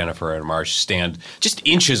as Jennifer and Marsh stand just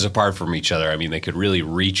inches apart from each other. I mean, they could really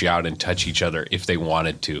reach out and touch each other if they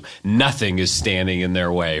wanted to. Nothing is standing in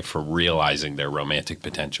their way for realizing their romantic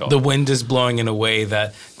potential. The wind is blowing in a way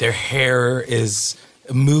that their hair is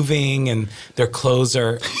moving and their clothes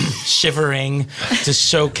are shivering to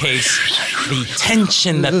showcase the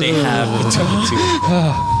tension that they have between the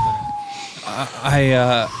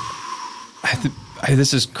two.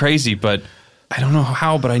 This is crazy, but I don't know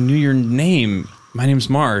how, but I knew your name. My name's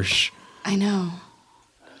Marsh. I know.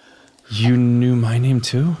 You knew my name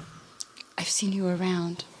too? I've seen you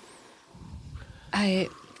around.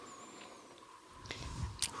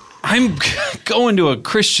 I'm going to a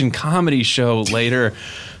Christian comedy show later.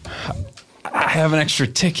 I have an extra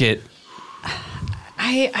ticket.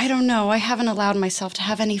 I don't know. I haven't allowed myself to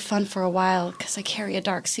have any fun for a while because I carry a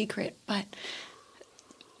dark secret, but...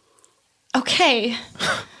 Okay.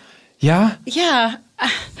 Yeah? Yeah.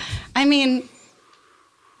 I mean,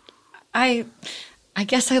 I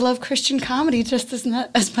guess I love Christian comedy just as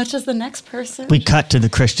much as the next person. We cut to the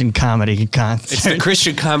Christian comedy concert. It's the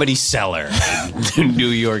Christian Comedy Cellar in New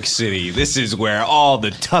York City. This is where all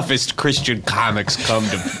the toughest Christian comics come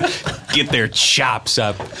to get their chops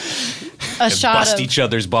up and bust each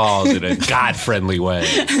other's balls in a God-friendly way.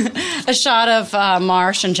 A shot of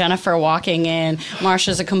Marsh and Jennifer walking in. Marsh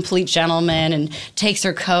is a complete gentleman and takes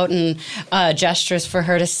her coat and gestures for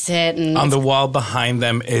her to sit. And on the wall behind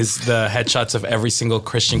them is the headshots of every single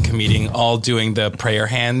Christian comedian, all doing the prayer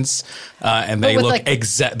hands, and they look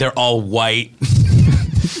they're all white.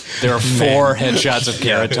 There are 4 headshots of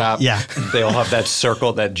Carrot Top. Yeah. They all have that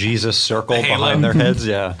circle, that Jesus circle behind their heads.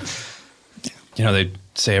 Yeah. You know, they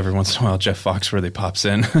say every once in a while Jeff Foxworthy pops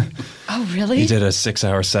in. Oh, really? He did a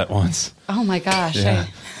 6-hour set once. Oh, my gosh. Yeah.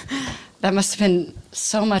 That must have been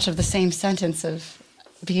so much of the same sentence of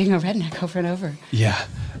being a redneck over and over. Yeah,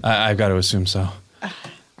 I've got to assume so.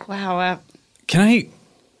 Wow. Can I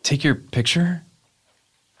take your picture?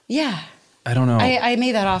 Yeah. I don't know. I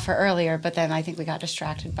made that offer earlier, but then I think we got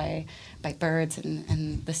distracted by birds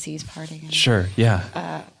and the seas parting. And, Sure,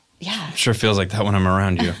 yeah. Yeah. Sure feels like that when I'm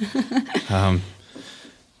around you.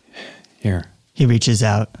 Here. He reaches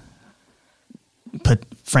out,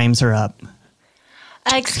 frames her up.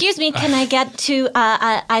 Excuse me, can I get to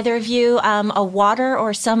either of you a water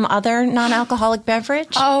or some other non-alcoholic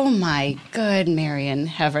beverage? Oh, my good Marion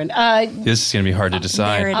Heaven. This is going to be hard to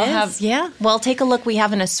decide. There it is. Yeah. Well, take a look. We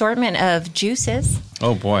have an assortment of juices.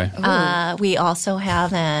 Oh, boy. We also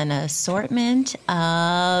have an assortment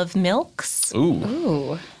of milks.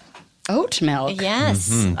 Ooh. Oat milk. Yes.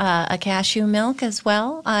 Mm-hmm. A cashew milk as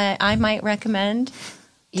well. I might recommend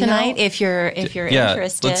tonight if you're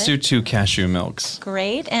interested. Let's do 2 cashew milks.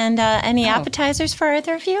 Great. And any appetizers for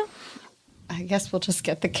either of you? I guess we'll just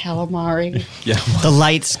get the calamari. Yeah. The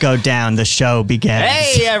lights go down. The show begins.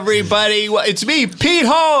 Hey, everybody. It's me, Pete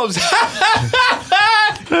Holmes.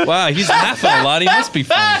 Wow, he's laughing a lot. He must be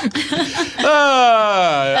funny. Don't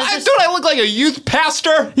I look like a youth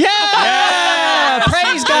pastor? Yeah!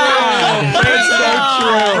 Praise God!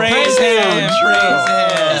 Praise him!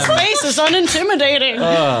 His face is unintimidating.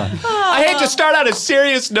 I hate to start on a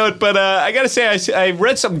serious note, but I gotta say, I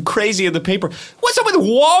read something crazy in the paper. What's up with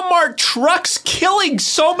Walmart trucks killing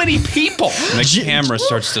so many people? And the camera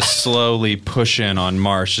starts to slowly push in on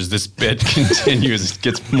Marsh as this bit continues. It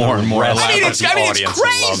gets more and more elaborate. It's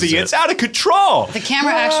crazy. It's out of control. The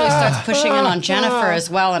camera actually starts pushing in on Jennifer as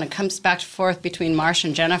well, and it comes back and forth between Marsh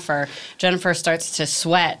and Jennifer. Jennifer starts to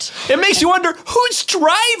sweat. It makes you wonder who's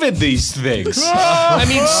driving these things. I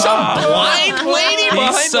mean, some blind lady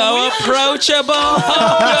behind He's so approachable.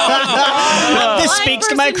 This speaks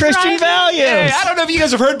to my Christian values. Hey, I don't know if you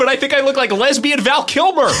guys have heard, but I think I look like lesbian Val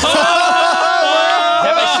Kilmer.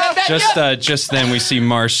 Have I said that yet? Just then we see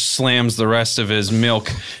Marsh slams the rest of his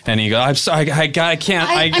milk, and he goes, "I'm sorry, I can't.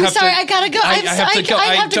 I'm sorry, I gotta go. I have to go.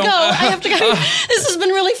 I have to go. This has been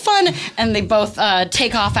really fun." And they both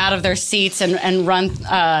take off out of their seats and run.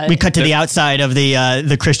 We cut to the outside of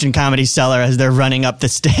the Christian Comedy Cellar as they're running up the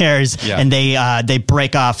stairs, and they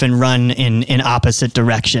break off and run in opposite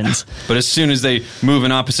directions. But as soon as they move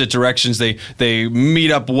in opposite directions, they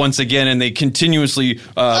meet up once again, and they continuously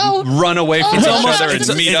run away from each other and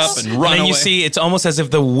meet up and run and away. You see, it's almost as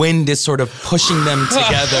if the wind is sort of pushing them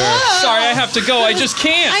together. Sorry, I have to go. I just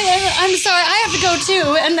can't. I'm sorry, I have to go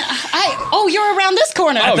too. And you're around this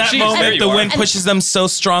corner. At that moment, the wind pushes them so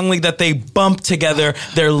strongly that they bump together,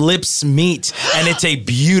 their lips meet, and it's a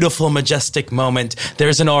beautiful, majestic moment.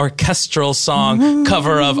 There's an orchestral song,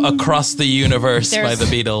 cover of Across the Universe by the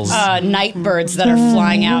Beatles. Night birds that are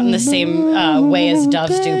flying out in the same way as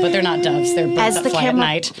doves do, but they're not doves, they're birds that fly at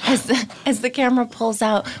night. As the camera pulls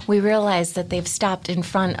out, we realize that they've stopped in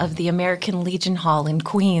front of the American Legion Hall in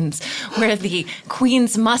Queens, where the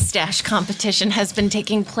Queen's Mustache competition has been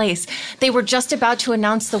taking place. They were just about to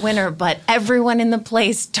announce the winner, but everyone in the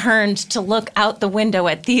place turned to look out the window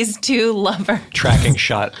at these two lovers. Tracking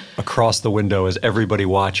shot across the window as everybody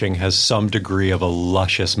watching has some degree of a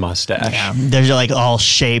luscious mustache. Yeah. They're like all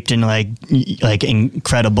shaped and like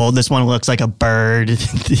incredible. This one looks like a bird.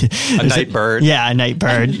 A night bird. Yeah, a night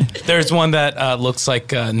bird. There's one that looks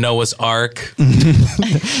like Noah's Ark.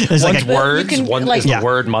 There's One's words. One is the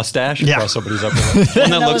word mustache across somebody's upper lip. One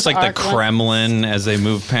that looks like the Kremlin as they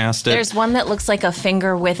move past it. There's one that looks like a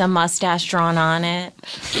finger with a mustache drawn on it.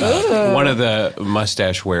 One of the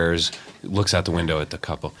mustache wearers looks out the window at the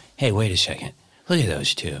couple. Hey, wait a second. Look at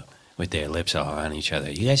those two with their lips all on each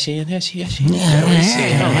other. You guys seeing this? You guys seeing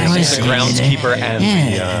this? The groundskeeper and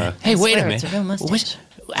the... Hey, wait a It's a real minute. mustache.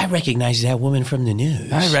 I recognize that woman from the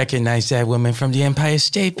news. I recognize that woman from the Empire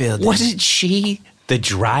State Building. Wasn't she the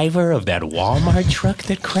driver of that Walmart truck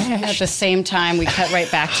that crashed? At the same time, we cut right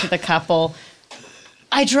back to the couple.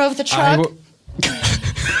 I drove the truck.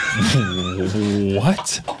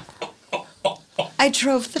 What? I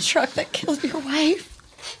drove the truck that killed your wife.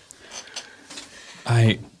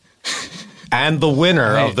 And the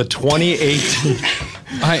winner of the 2018...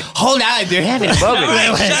 Hold on, they're having a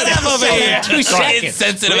moment. Shut up over here. 2 seconds.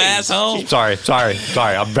 Insensitive asshole. Sorry.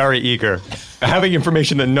 I'm very eager. Having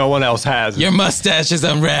information that no one else has. Your mustache is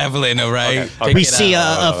unraveling, all right? Okay. We see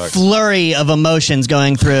a flurry of emotions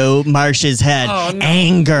going through Marsh's head.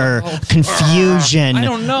 Anger, confusion, I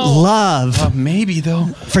don't know. love. Maybe, though.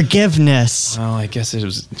 Forgiveness. Well, I guess it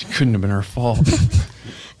couldn't have been her fault.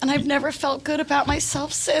 And I've never felt good about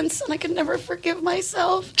myself since, and I could never forgive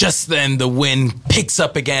myself. Just then, the wind picks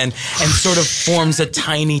up again and sort of forms a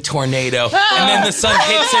tiny tornado. And then the sun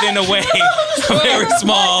hits it in a way very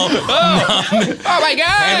small. Oh my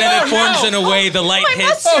God! And then it forms in a way the light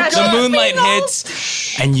hits, the moonlight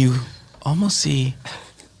hits, and you almost see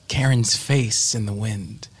Karen's face in the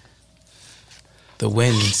wind. The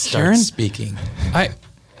wind starts Karen? speaking.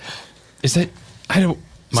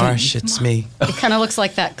 Marsh, it's me. It kind of looks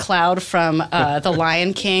like that cloud from The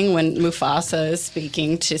Lion King when Mufasa is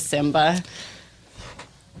speaking to Simba.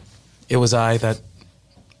 It was I that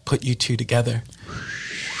put you two together.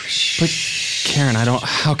 But Karen,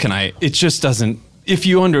 how can I? It just doesn't. If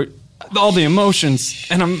you all the emotions,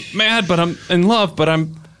 and I'm mad, but I'm in love, but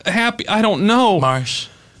I'm happy. I don't know. Marsh,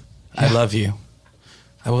 I love you.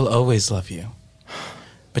 I will always love you.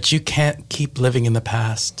 But you can't keep living in the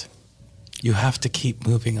past. You have to keep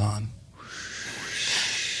moving on.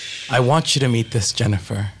 I want you to meet this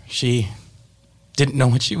Jennifer. She didn't know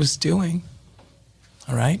what she was doing.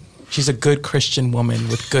 All right? She's a good Christian woman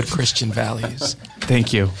with good Christian values.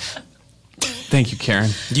 Thank you. Thank you, Karen.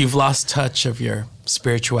 You've lost touch of your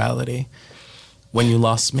spirituality. When you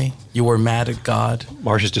lost me, you were mad at God.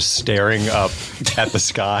 Marsh is just staring up at the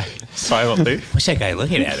sky silently. What's that guy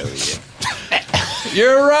looking at over here?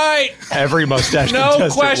 You're right. Every mustache No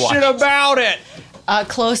contestant question watched. about it.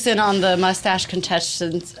 close in on the mustache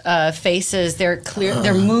contestants' faces. They're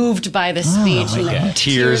moved by the speech. Oh my God.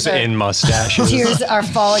 Tears in mustaches. Tears are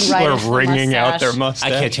falling right into the wringing out their I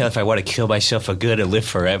mustache. can't tell if I want to kill myself for good or live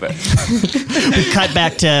forever. We cut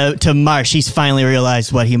back to Marsh. He's finally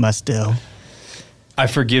realized what he must do. I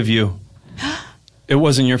forgive you. It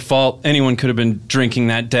wasn't your fault. Anyone could have been drinking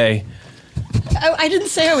that day. I didn't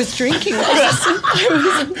say I was drinking. I was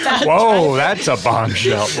in bad Whoa, that's a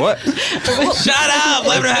bombshell. What? Shut up.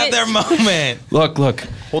 Let them have their moment. Look.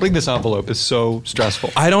 Holding this envelope is so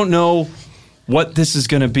stressful. I don't know what this is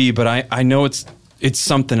going to be, but I know it's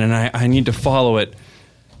something, and I need to follow it.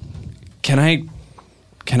 Can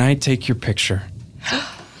I take your picture?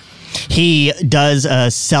 He does a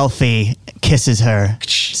selfie, kisses her,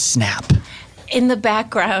 snap. In the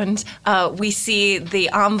background, we see the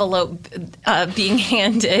envelope being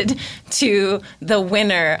handed to the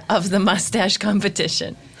winner of the mustache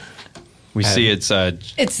competition. We see it's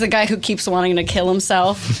the guy who keeps wanting to kill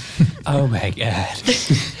himself. Oh my God.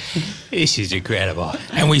 This is incredible.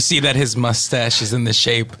 And we see that his mustache is in the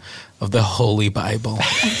shape of the Holy Bible.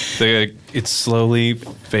 It slowly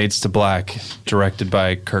fades to black, directed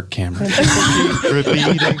by Kirk Cameron.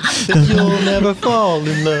 Repeating that you'll never fall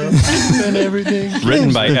in love and everything.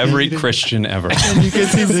 Written by every Christian ever. And you can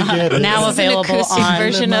seem to get it. Now This is an available acoustic on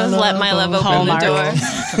version of Let My Love Open the Door.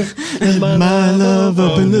 Let my love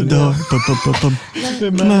open the door.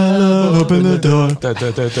 Let my love open the door.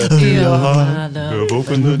 Feel my love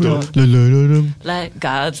Open the door. Let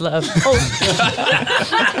God's love.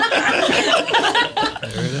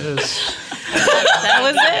 There it is. That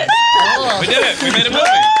was it. We did it. We made a movie.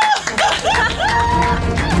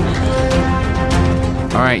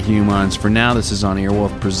 All right, humans. For now, this is on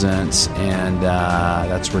Earwolf Presents, and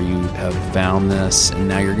that's where you have found this. And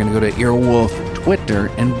now you're going to go to Earwolf Twitter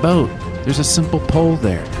and vote. There's a simple poll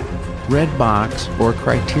there: Redbox or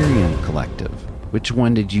Criterion Collective. Which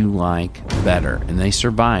one did you like better? And they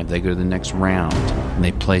survive. They go to the next round, and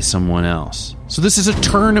they play someone else. So this is a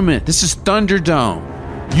tournament. This is Thunderdome.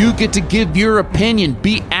 You get to give your opinion.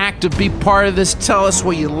 Be active. Be part of this. Tell us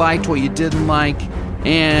what you liked, what you didn't like.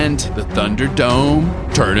 And the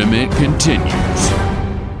Thunderdome tournament continues.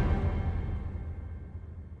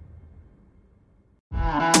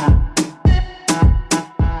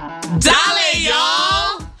 Dale,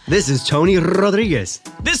 y'all! This is Tony Rodriguez.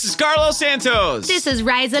 This is Carlos Santos. This is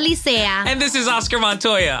Riza Licea. And this is Oscar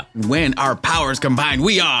Montoya. When our powers combine,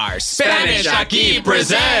 we are Spanish Aquí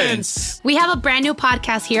Presents. We have a brand new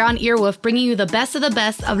podcast here on Earwolf, bringing you the best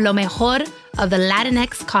of lo mejor of the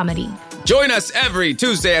Latinx comedy. Join us every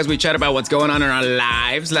Tuesday as we chat about what's going on in our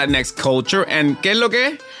lives, Latinx culture, and ¿qué es lo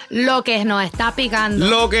que? Lo que nos está picando.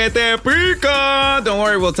 Lo que te pica. Don't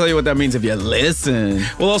worry, we'll tell you what that means if you listen.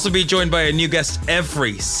 We'll also be joined by a new guest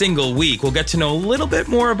every single week. We'll get to know a little bit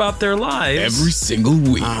more about their lives. Every single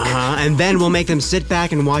week. And then we'll make them sit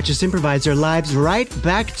back and watch us improvise their lives right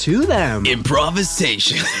back to them.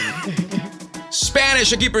 Improvisation.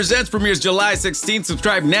 Spanish Aquí Presents premieres July 16th.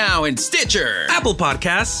 Subscribe now in Stitcher, Apple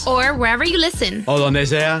Podcasts, or wherever you listen. O donde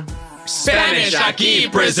sea. Spanish Aquí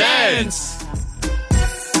Presents.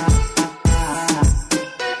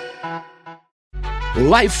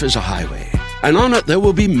 Life is a highway, and on it there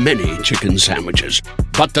will be many chicken sandwiches.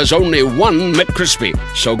 But there's only one McCrispy.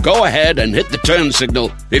 So go ahead and hit the turn signal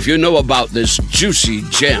if you know about this juicy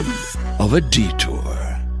gem of a detour.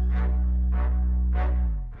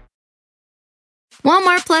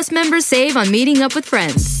 Walmart Plus members save on meeting up with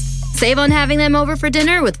friends. Save on having them over for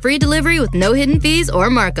dinner with free delivery with no hidden fees or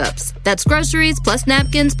markups. That's groceries plus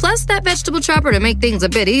napkins plus that vegetable chopper to make things a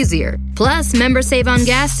bit easier. Plus, members save on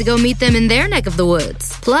gas to go meet them in their neck of the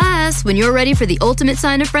woods. Plus, when you're ready for the ultimate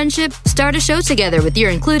sign of friendship, start a show together with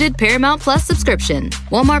your included Paramount Plus subscription.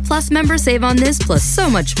 Walmart Plus members save on this plus so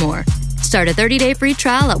much more. Start a 30-day free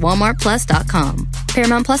trial at walmartplus.com.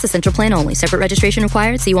 Paramount Plus Essential Plan only. Separate registration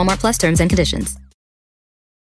required. See Walmart Plus terms and conditions.